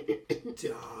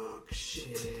 Dark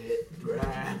shit, bro.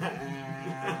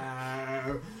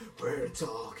 We're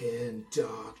talking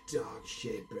dark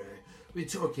shit, bro. We're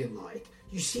talking like,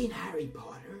 you seen Harry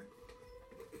Potter?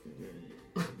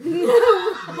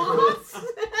 What?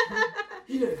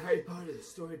 You know Harry Potter, the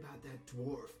story about that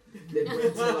dwarf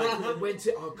that went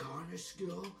to Arcana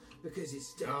school because his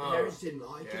parents didn't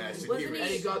like him. Wasn't And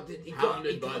he got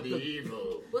hounded by the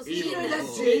evil. Was he You know in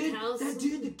that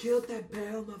dude that killed that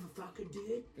pale motherfucker,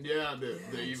 dude? Yeah, the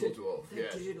evil dwarf. That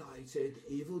Yes. dude, like, said the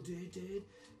evil dude, the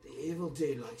evil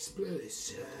dude, like, split his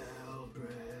soul, bro.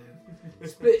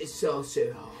 Split his soul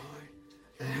so hard.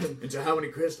 Into how many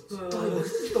crystals?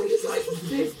 Like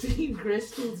 15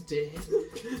 crystals, dude.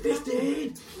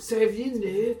 15. So if you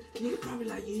knew, you could probably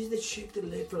like use the shit to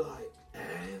live for like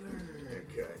ever.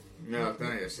 Okay. No,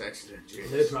 thanks, excellent. No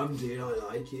Jeez. problem, dude. I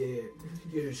like you.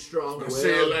 You're strong. I'll see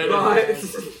you later. Bye.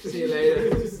 See you later.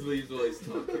 Just leaves while he's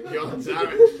talking. God damn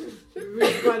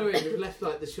it. By the way, we've left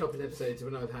like the shopping episodes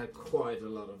when I've had quite a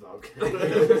lot of alcohol.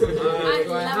 I'm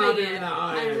loving it.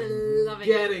 I'm loving it.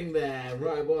 Getting there.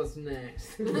 Right, what's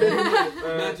next?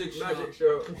 Magic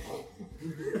show.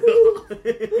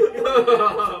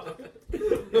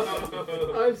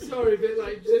 I'm sorry, but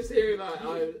like just hearing like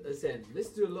I said,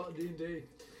 listen to a lot of D&D.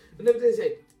 And then they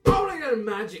say, "Oh, I got a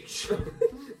magic show."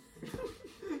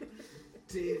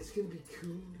 Dude, it's gonna be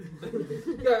cool.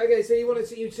 No, okay, so you want to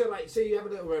see you have a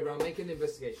little road around, make an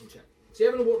investigation check. So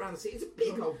you're having to walk around the city. It's a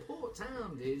big old port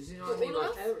town, dude. You know what I mean?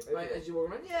 Like, as you walk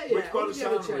around, yeah. Which part of you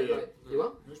have a town check, are we in? like, you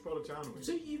what? Which part of town are we?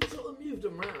 So you've sort of moved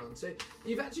around. So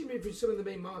you've actually moved through some of the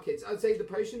main markets. I'd say the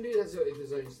potion dude has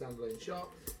his own standalone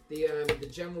shop. The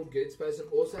general goods person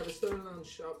also has a standalone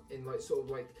shop in like sort of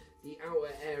like the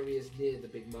outer areas near the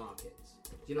big markets.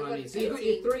 Do you know what I mean? So you've got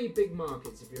your 3 big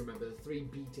markets, if you remember, the 3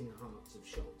 beating hearts of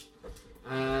shops.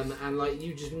 And like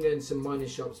you've just been going to some minor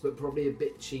shops, but probably a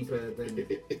bit cheaper than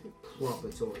proper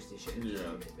touristy shit.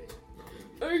 Yeah.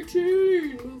 Maybe.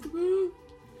 18.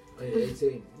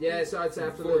 18. Yeah, so I'd say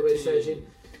after a little bit of searching,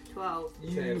 12.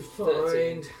 you 10,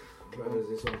 find. What is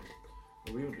this one?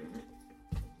 Are we all doing it?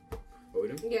 Are we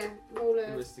doing it? Yeah, roll a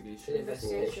Investigation.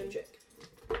 investigation check.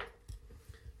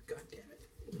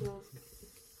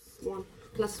 1.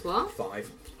 Plus what?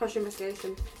 5. Plus your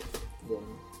investigation. 1.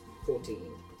 14.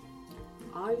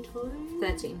 I time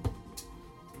 13.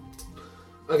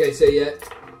 Okay, so yeah.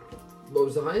 What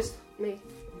was the highest? me.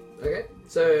 Okay,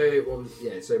 so what was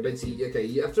so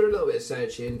basically after a little bit of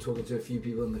searching, talking to a few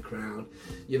people in the crowd,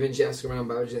 you eventually ask around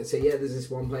Barrage and say, yeah, there's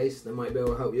this one place that might be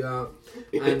able to help you out.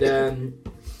 And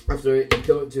after it, you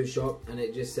go up to a shop and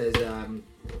it just says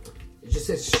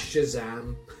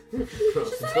Shazam.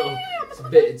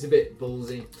 It's a bit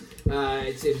ballsy.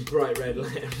 It's in bright red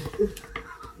letter.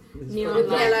 Neon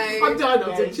light. Yellow. I'm done. I'm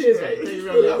done. Cheers, mate. Thank you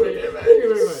very much. Thank you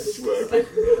very much.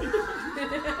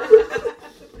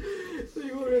 So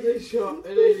you walk in this shop,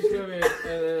 and then you come in,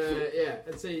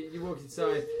 and so you walk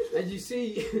inside, and you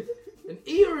see an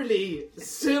eerily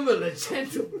similar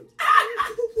gentleman.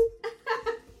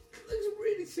 Looks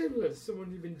really similar to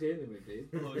someone you've been dealing with, dude.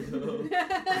 Dude!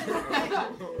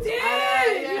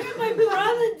 You're my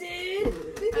brother, dude!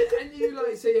 And you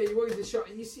you walk into the shop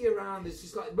and you see around. There's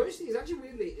just like mostly it's actually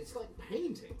weirdly it's like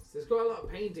paintings. There's quite a lot of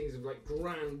paintings of like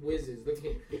grand wizards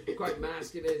looking quite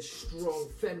masculine, strong,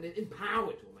 feminine,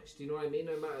 empowered almost. Do you know what I mean?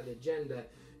 No matter the gender,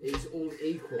 it's all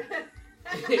equal.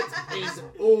 It is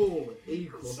all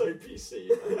equal. So PC.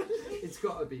 It's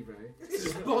got to be, bro.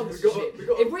 Sponsorship.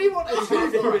 If we want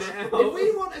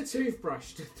a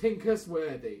toothbrush to think us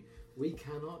worthy, we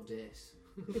cannot diss.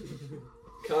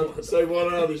 Can't say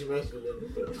what are these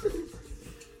masculine.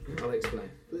 I'll explain.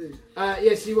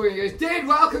 Yes, you walk in and goes, dude,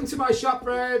 welcome to my shop,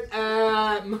 bro.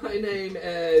 My name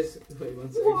is... Wait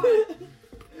one second.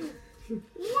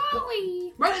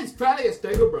 Wowie! My name's Thaddeus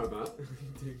Dinglebro, bro.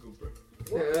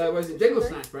 Was it Dingle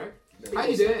Snack, bro? How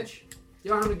you doing?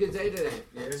 You're having a good day today.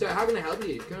 Yeah. So how can I help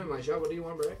you? Come in my shop. What do you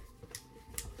want, bro?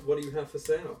 What do you have for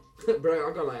sale? Bro,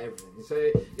 I got like everything. So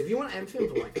if you want anything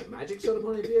from like a magic sort of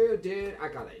point of view, dude, I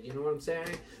got it. You know what I'm saying?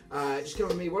 Just come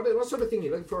with me. What sort of thing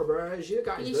you looking for, bro? You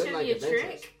guys Can you look show like me a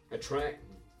adventurous. trick? A trick?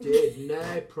 Dude,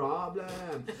 no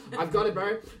problem. I've got it,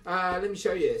 bro. Let me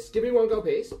show you this. Give me one gold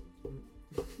piece.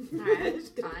 Alright,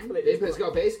 fine. He puts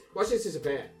gold piece. Watch this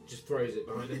disappear. Just throws it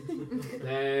behind him.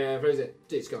 Throws it.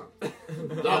 Dude, it's gone.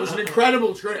 That was an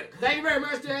incredible trick. Thank you very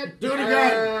much, dude. Do it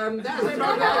again. That's no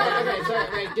problem. Okay, so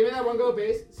give me that one gold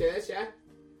piece. See this, yeah?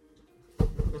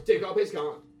 Dude, gold piece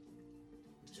gone.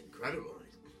 It's incredible.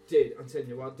 Dude, I'm telling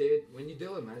you what, dude. When you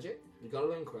deal with magic, you gotta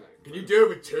learn quick. Can you do it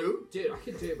with 2? Dude, I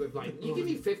can do it with like. You give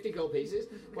me 50 gold pieces.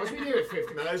 Watch me do it with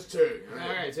 50. No, that's 2.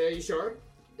 Alright, so are you sure?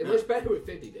 It works better with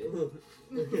 50, dude.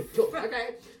 Cool.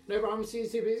 Okay, no problem. See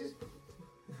these 2 pieces?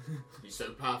 You're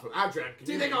so powerful. Adrian, can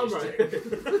Do you they make go, this bro?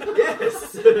 trick?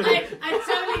 Yes! I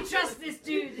totally trust this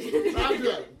dude.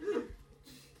 Adrian!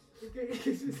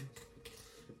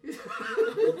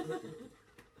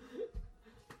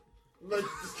 Like,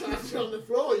 just on the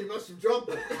floor, you must have dropped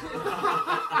it.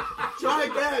 Try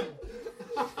again!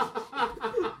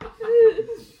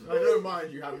 I don't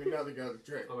mind you having another go at the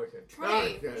trick. I'm okay.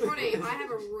 Tronny, I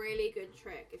have a really good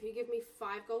trick. If you give me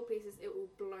 5 gold pieces, it will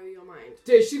blow your mind.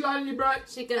 Dude, she lying to you, bro.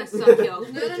 She gonna suck your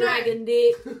No. dragon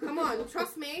dick. Come on,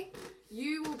 trust me.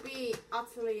 You will be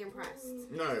utterly impressed.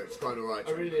 No, it's quite alright.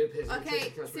 I really need a piss.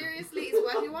 Okay, seriously, it's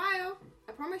worth your while.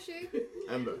 I promise you.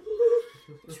 Ember,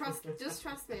 Just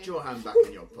trust me. put your hand back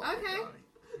in your pocket, Okay. darling.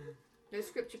 No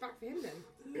scripture back for him then.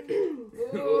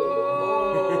 Oh.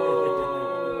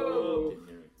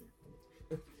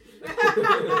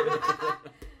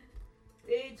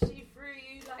 Did she threw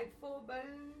you like 4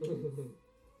 bones?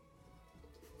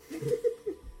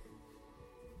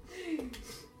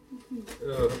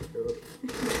 Oh, God.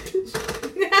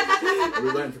 We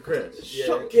went for Chris. Yeah.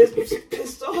 Shop kids gets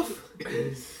pissed off.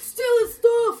 Still the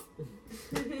stuff!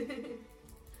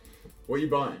 What are you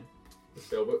buying? The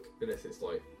spellbook, unless it's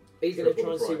like, Are you going to Triple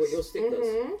try and see price. what your stick does?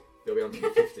 Mm-hmm. there'll be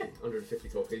 150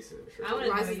 12 pieces of it. I want to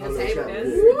know Rises your the table table.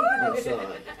 does.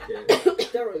 Outside. Yeah.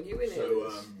 Daryl, you in it? So,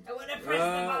 I want to press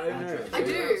the button. I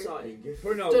do. Outside.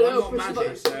 Probably not. Don't I'm know, not push the magic,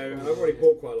 button. so I've already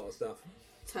bought quite a lot of stuff.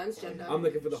 Turns gender. I'm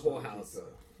looking for the whorehouse.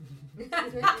 Looking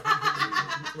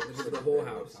for the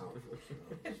whorehouse.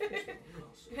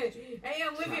 Hey,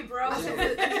 I'm with you, bro. I said,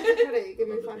 "Tronny, give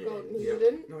me 5 gold," and he Yeah.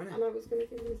 didn't. No, I know. And I was going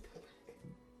to give him.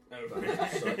 Oh, I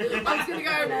was going to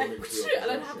go, and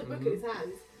I'd have the book in his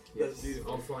hand. Yes,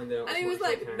 I'll find out. And he as was much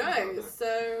as I like, can no, about that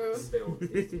so. spell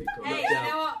needs to be Hey, correct. you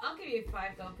know what? I'll give you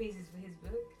 5 gold pieces for his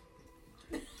book.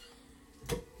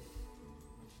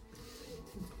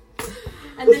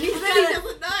 And then he's He gonna,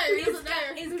 doesn't know. He doesn't know.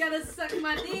 he's gonna suck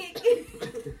my dick.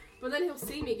 But then he'll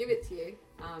see me give it to you.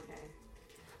 Okay.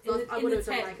 So I would have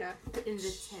done tent. like a. In the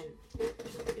tent. You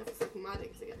have to suck my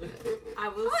dick to get it. I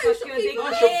will Oh, suck shall your we dick. go?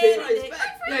 in Shall we the go? dick.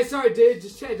 Yeah, sorry, dude.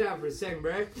 Just check it out for a second,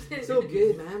 bro. It's all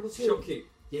good, man. What's your... Shopkeep.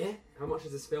 Yeah? How much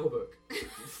is a spell book?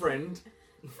 Friend.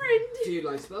 Dude,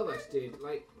 like, spellbooks, dude,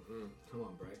 like, come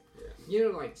on, bro. Yeah.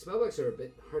 You know, like, spellbooks are a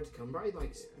bit hard to come by.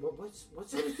 Like, what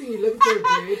sort of thing you looking for,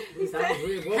 dude? That was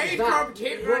weird. What was that?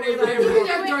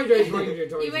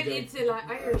 You went into like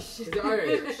Irish. Is it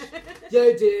Irish?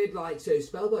 Yo, dude, like, so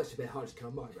spellbooks are a bit hard to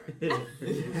come by, bro.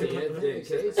 Okay.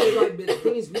 So, like, but the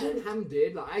thing is, we don't have them,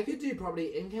 dude. Like, I could do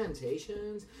probably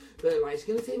incantations, but, like, it's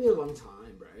gonna take me a long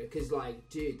time, bro. Because, like,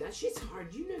 dude, that shit's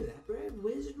hard. You know that, bro.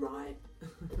 Wizard, right?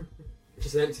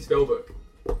 Just an empty spell book.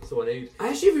 That's all I need.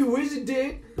 I should be a wizard,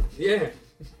 dude. Yeah.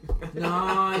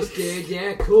 Nice, dude.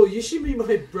 Yeah, cool. You should be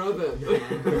my brother, man.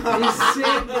 He's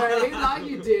sick, bro. He like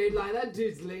you, dude. Like, that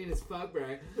dude's lean as fuck,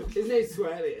 bro. His name's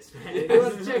Swellius, man. If you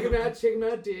want to check him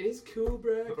out, dude. He's cool,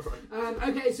 bro.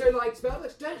 Okay, so, like,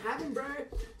 spellbooks don't have him, bro.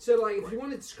 So, like, if you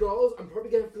wanted scrolls, I'm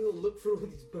probably going to have to look through all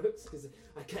these books, because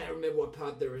I can't remember what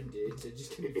part they're in, dude. So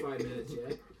just give me 5 minutes,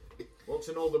 yeah? What's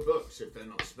in all the books if they're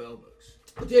not spellbooks?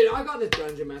 Dude, I got the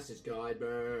Dungeon Master's Guide,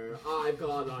 bro. I've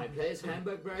got, like, Player's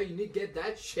Handbook, bro. You need to get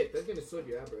that shit. That's gonna sort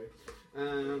you out, bro.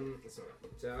 It's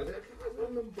alright. So, I don't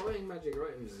remember buying magic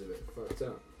items is a bit fucked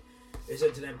up. It's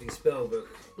an empty spell book.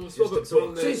 Well, spell book's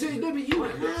on there. So, no, but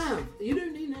you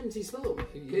don't need an empty spell book.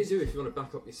 You do if you want to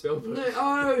back up your spell book. No,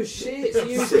 oh, shit. So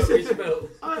you spell.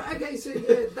 Oh, okay, so,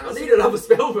 yeah, that's... I need another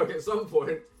spell book at some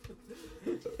point.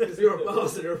 Because you're a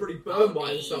bastard, you're pretty burned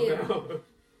by it somehow.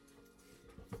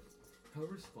 How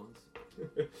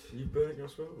responsible. You burnt your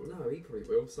spell book? No, he probably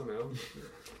will somehow.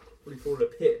 Probably fall in a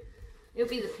pit. It'll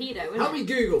be the pedo, won't Help it? me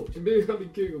Google. Help me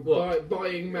Google. What?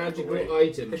 Buying magical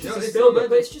items. It's just a spell book.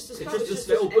 But it's just a It's spell, just a it's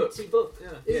spell an book. empty book. Yeah.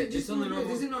 Is it just on the normal?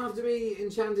 normal- Does it not have to be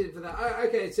enchanted for that? Oh,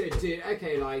 okay, so dude,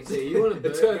 okay, like, so you want a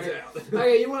book? It turns right? out.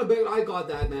 Okay, you want a book? I got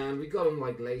that, man. We got them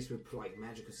like laced with like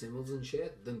magical symbols and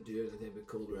shit. Don't do it. I think it'd be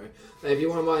cool, bro. If you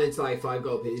want mine, it's like 5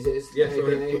 gold pieces. Yeah,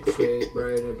 okay, sweet,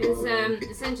 bro. No problem.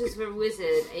 It's Essentials for a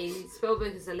Wizard. A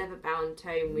spellbook is a leather-bound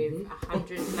tome with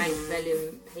 100 blank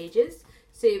vellum pages,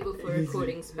 suitable for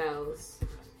recording spells.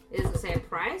 It doesn't say a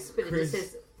price, but it just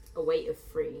says a weight of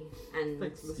 3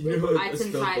 and You know what a item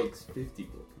spell type book's 50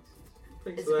 gold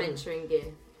pieces. is adventuring gear.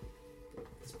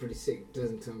 It's pretty sick.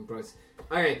 Doesn't tell me price.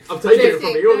 Okay, I'm taking it from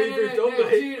you. You're leaving it on, mate.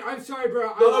 dude. I'm sorry,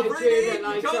 bro. No, I I've written it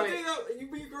in. You can't do that. You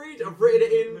agreed. I've written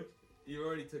it in. You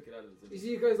already took it out of the... You see,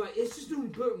 you guys like it's just a normal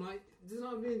book. I'm like, does it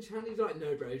not mean enchanted? He's like,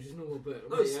 no, bro, it's just a normal book. I'm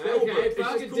No, like, spell book. okay, It's,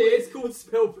 fuck just it, called, dude. it's called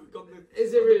spell book on the.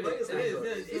 Is it really? It is,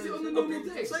 yeah. Is it on the normal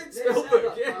I've text? said spell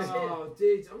book, yeah. Oh,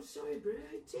 dude, I'm sorry, bro.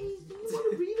 Jeez, you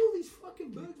want to read all these fucking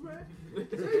books, bro?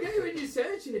 It's okay when you're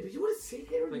searching it, but you want to sit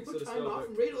here and Thanks put for the time spell off book.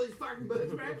 and read all these fucking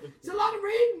books, bro. It's a lot of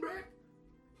reading, bro.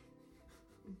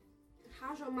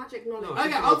 How's your magic knowledge? No.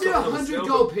 Okay, I'll do 100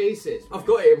 gold pieces. I've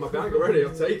got it in my bag already.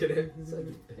 I've taken it.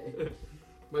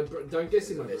 Don't guess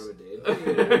who my brother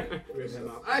did. Rip him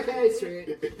up. Okay,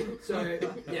 sweet. So,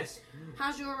 yes.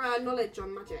 How's your knowledge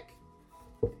on magic?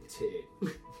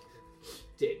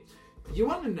 Dude. You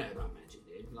want to know about magic,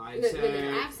 dude? Like, No, so... no,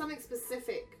 no, I have something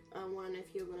specific. I want to know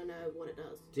if you're going to know what it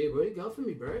does. Dude, what do you got for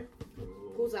me, bro?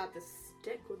 Pulls out the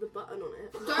stick with the button on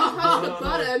it. Don't touch the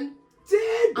button!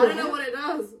 Dude, I don't know what it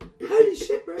does. Holy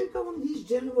shit, bro. You got one of these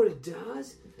gentlemen what it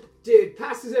does? Dude,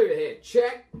 pass this over here.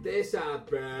 Check this out,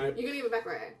 bro. You're going to give it back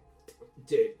right here.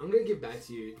 Dude, I'm gonna give back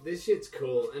to you. This shit's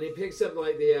cool. And he picks up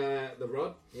like the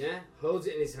rod, yeah, holds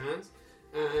it in his hands,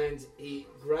 and he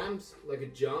grabs like a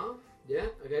jar, yeah,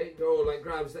 okay, or like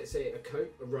grabs, let's say, a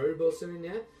coat, a robe or something,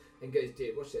 yeah, and goes,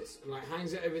 dude, watch this, and like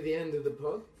hangs it over the end of the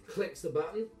pod, clicks the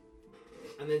button,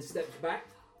 and then steps back,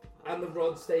 and the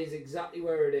rod stays exactly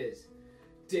where it is.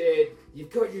 Dude, you've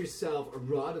got yourself a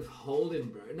rod of holding,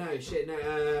 bro. No, shit,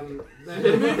 no,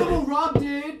 movable rod,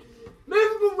 dude.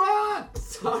 Movable rod!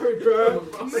 Sorry, bro.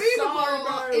 Movable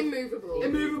or immovable?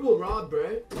 Immovable rod,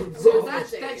 bro. So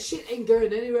that shit ain't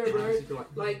going anywhere, bro.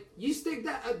 Like, you stick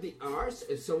that up the arse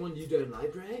of someone you don't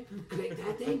like, bro. Click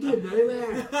that, they ain't going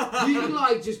nowhere. You can,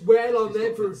 like, just wail on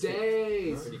them for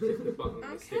days. When you click the button,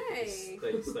 the stick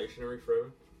stays stationary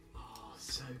forever.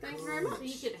 So Thank you very much. So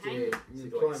you could hang. Dude, So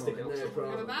you climb can like on stick it. out no somewhere.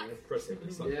 problem. Have a back? bro. Press it.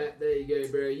 It's like Yeah, there you go,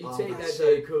 bro. You take that, That's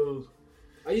so dude. cool.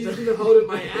 I use them to hold up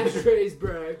my ashtrays,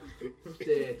 bro.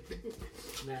 Dude.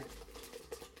 Nah.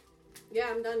 Yeah,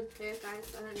 I'm done here,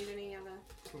 guys. I don't need any other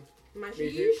Me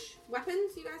magic too.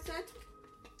 weapons, you guys said.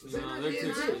 No, they're too no.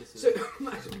 expensive. So,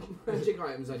 magic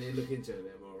items I need to look into a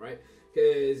bit more, right?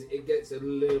 Because it gets a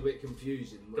little bit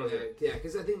confusing. Does it? Yeah,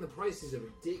 because I think the prices are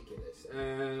ridiculous. I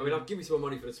mean, I'll give you some more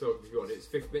money for the spell if you want.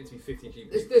 It's meant to be 50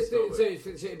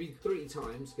 GP. so it'd be 3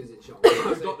 times because it's shot.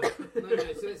 I've got that. No,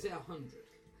 so let's say 100.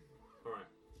 Alright.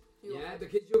 Yeah,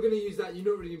 because you're going to use that. You're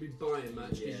not really going to be buying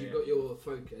much because Yeah, you've yeah. got your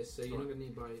focus, so you're not going to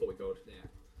need buy. 40 gold. Yeah,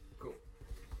 cool.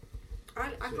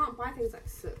 I can't buy things like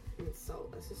soot and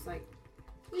salt. It's just like.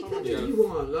 You can do if you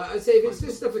want. Like I say, if it's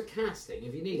just stuff for casting,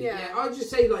 if you need it, yeah. I'll just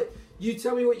say like, you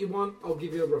tell me what you want, I'll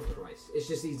give you a rough price. It's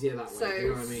just easier that way. So, do you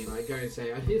know what I mean? Like go and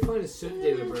say, I need to find a soot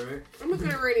dealer, bro. I'm not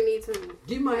gonna really need to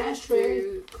give my ashtray.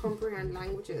 To comprehend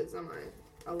languages, am I?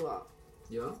 A lot.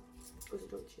 Yeah. Or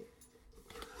don't you?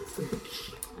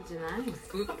 I don't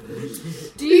know.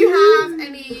 Do you have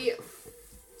any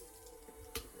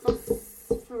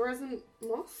fluorescent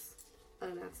moss? I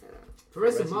don't know how to say that.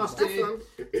 Fluorescent moss,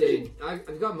 dude.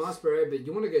 I've got moss, bro, but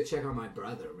you want to go check out my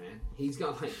brother, man. He's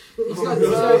got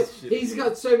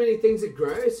so many things that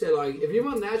grow. So like, if you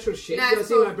want natural shit, you gotta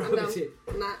see my brother.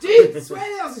 Nah. Dude,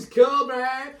 Sweaty House is cool, bro.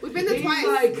 We've been there He's twice.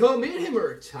 like, come in him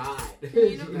or tight. Can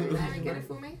you not go there and get it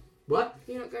for me? What?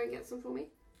 Can you not go and get some for me?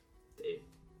 Dude,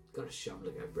 got a shovel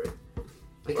to go, bro.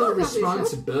 I got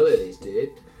responsibilities, dude.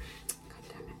 God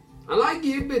damn it. I like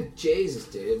you, but Jesus,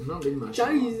 dude, I'm not leaving my shop.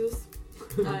 Jesus.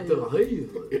 I can't wait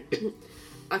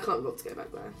to go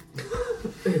back there.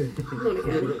 Not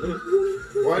again.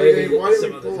 Why did we pause?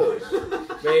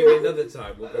 Maybe another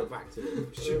time we'll go back to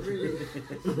it. Should we?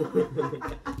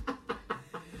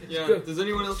 Yeah. Does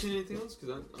anyone else need anything else?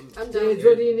 Because I'm done.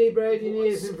 What do you need, bro? Do you need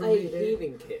anything from me, dude?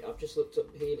 Healing kit. I've just looked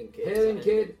up healing kit. Healing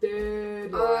kit,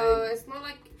 dude. It's more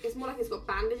like it's got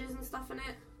bandages and stuff in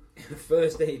it.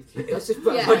 First aid kit. That's just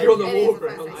like you're on the it war is a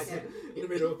first ground. aid kit. In the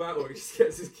middle of battle, he just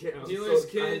gets his kit out. dealer's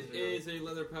kit is a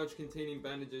leather pouch containing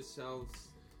bandages, salves,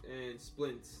 and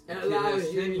splints. And The kit has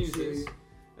allows 10 you uses. to...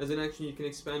 As an action, you can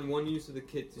expand one use of the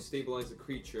kit to stabilize a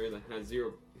creature that has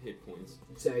 0 hit points.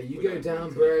 So you go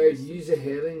down, bro, use a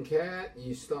healing kit,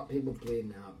 you stop people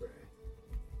bleeding out, bro.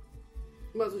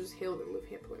 Might as well just heal them with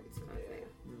hit points. Kind of thing.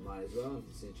 Might as well,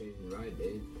 if you're changing the right,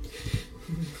 dude.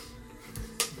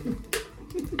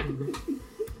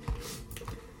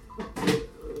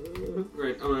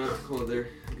 Right, I'm gonna call it there.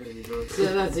 So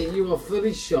that's it, you are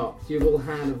fully shocked. You've all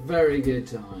had a very good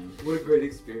time. What a great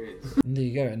experience. And there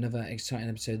you go, another exciting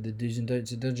episode of the Do's and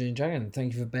Don'ts of Dungeons and Dragons.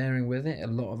 Thank you for bearing with it. A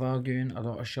lot of arguing, a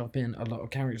lot of shopping, a lot of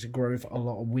character growth, a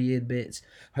lot of weird bits.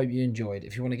 Hope you enjoyed.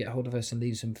 If you want to get hold of us and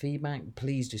leave some feedback,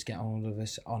 please just get hold of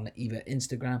us on either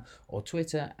Instagram or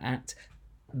Twitter at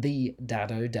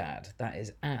 @TheDadoDad. That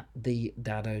is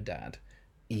 @TheDadoDad.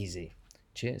 Easy.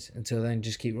 Cheers. Until then,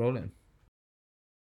 just keep rolling.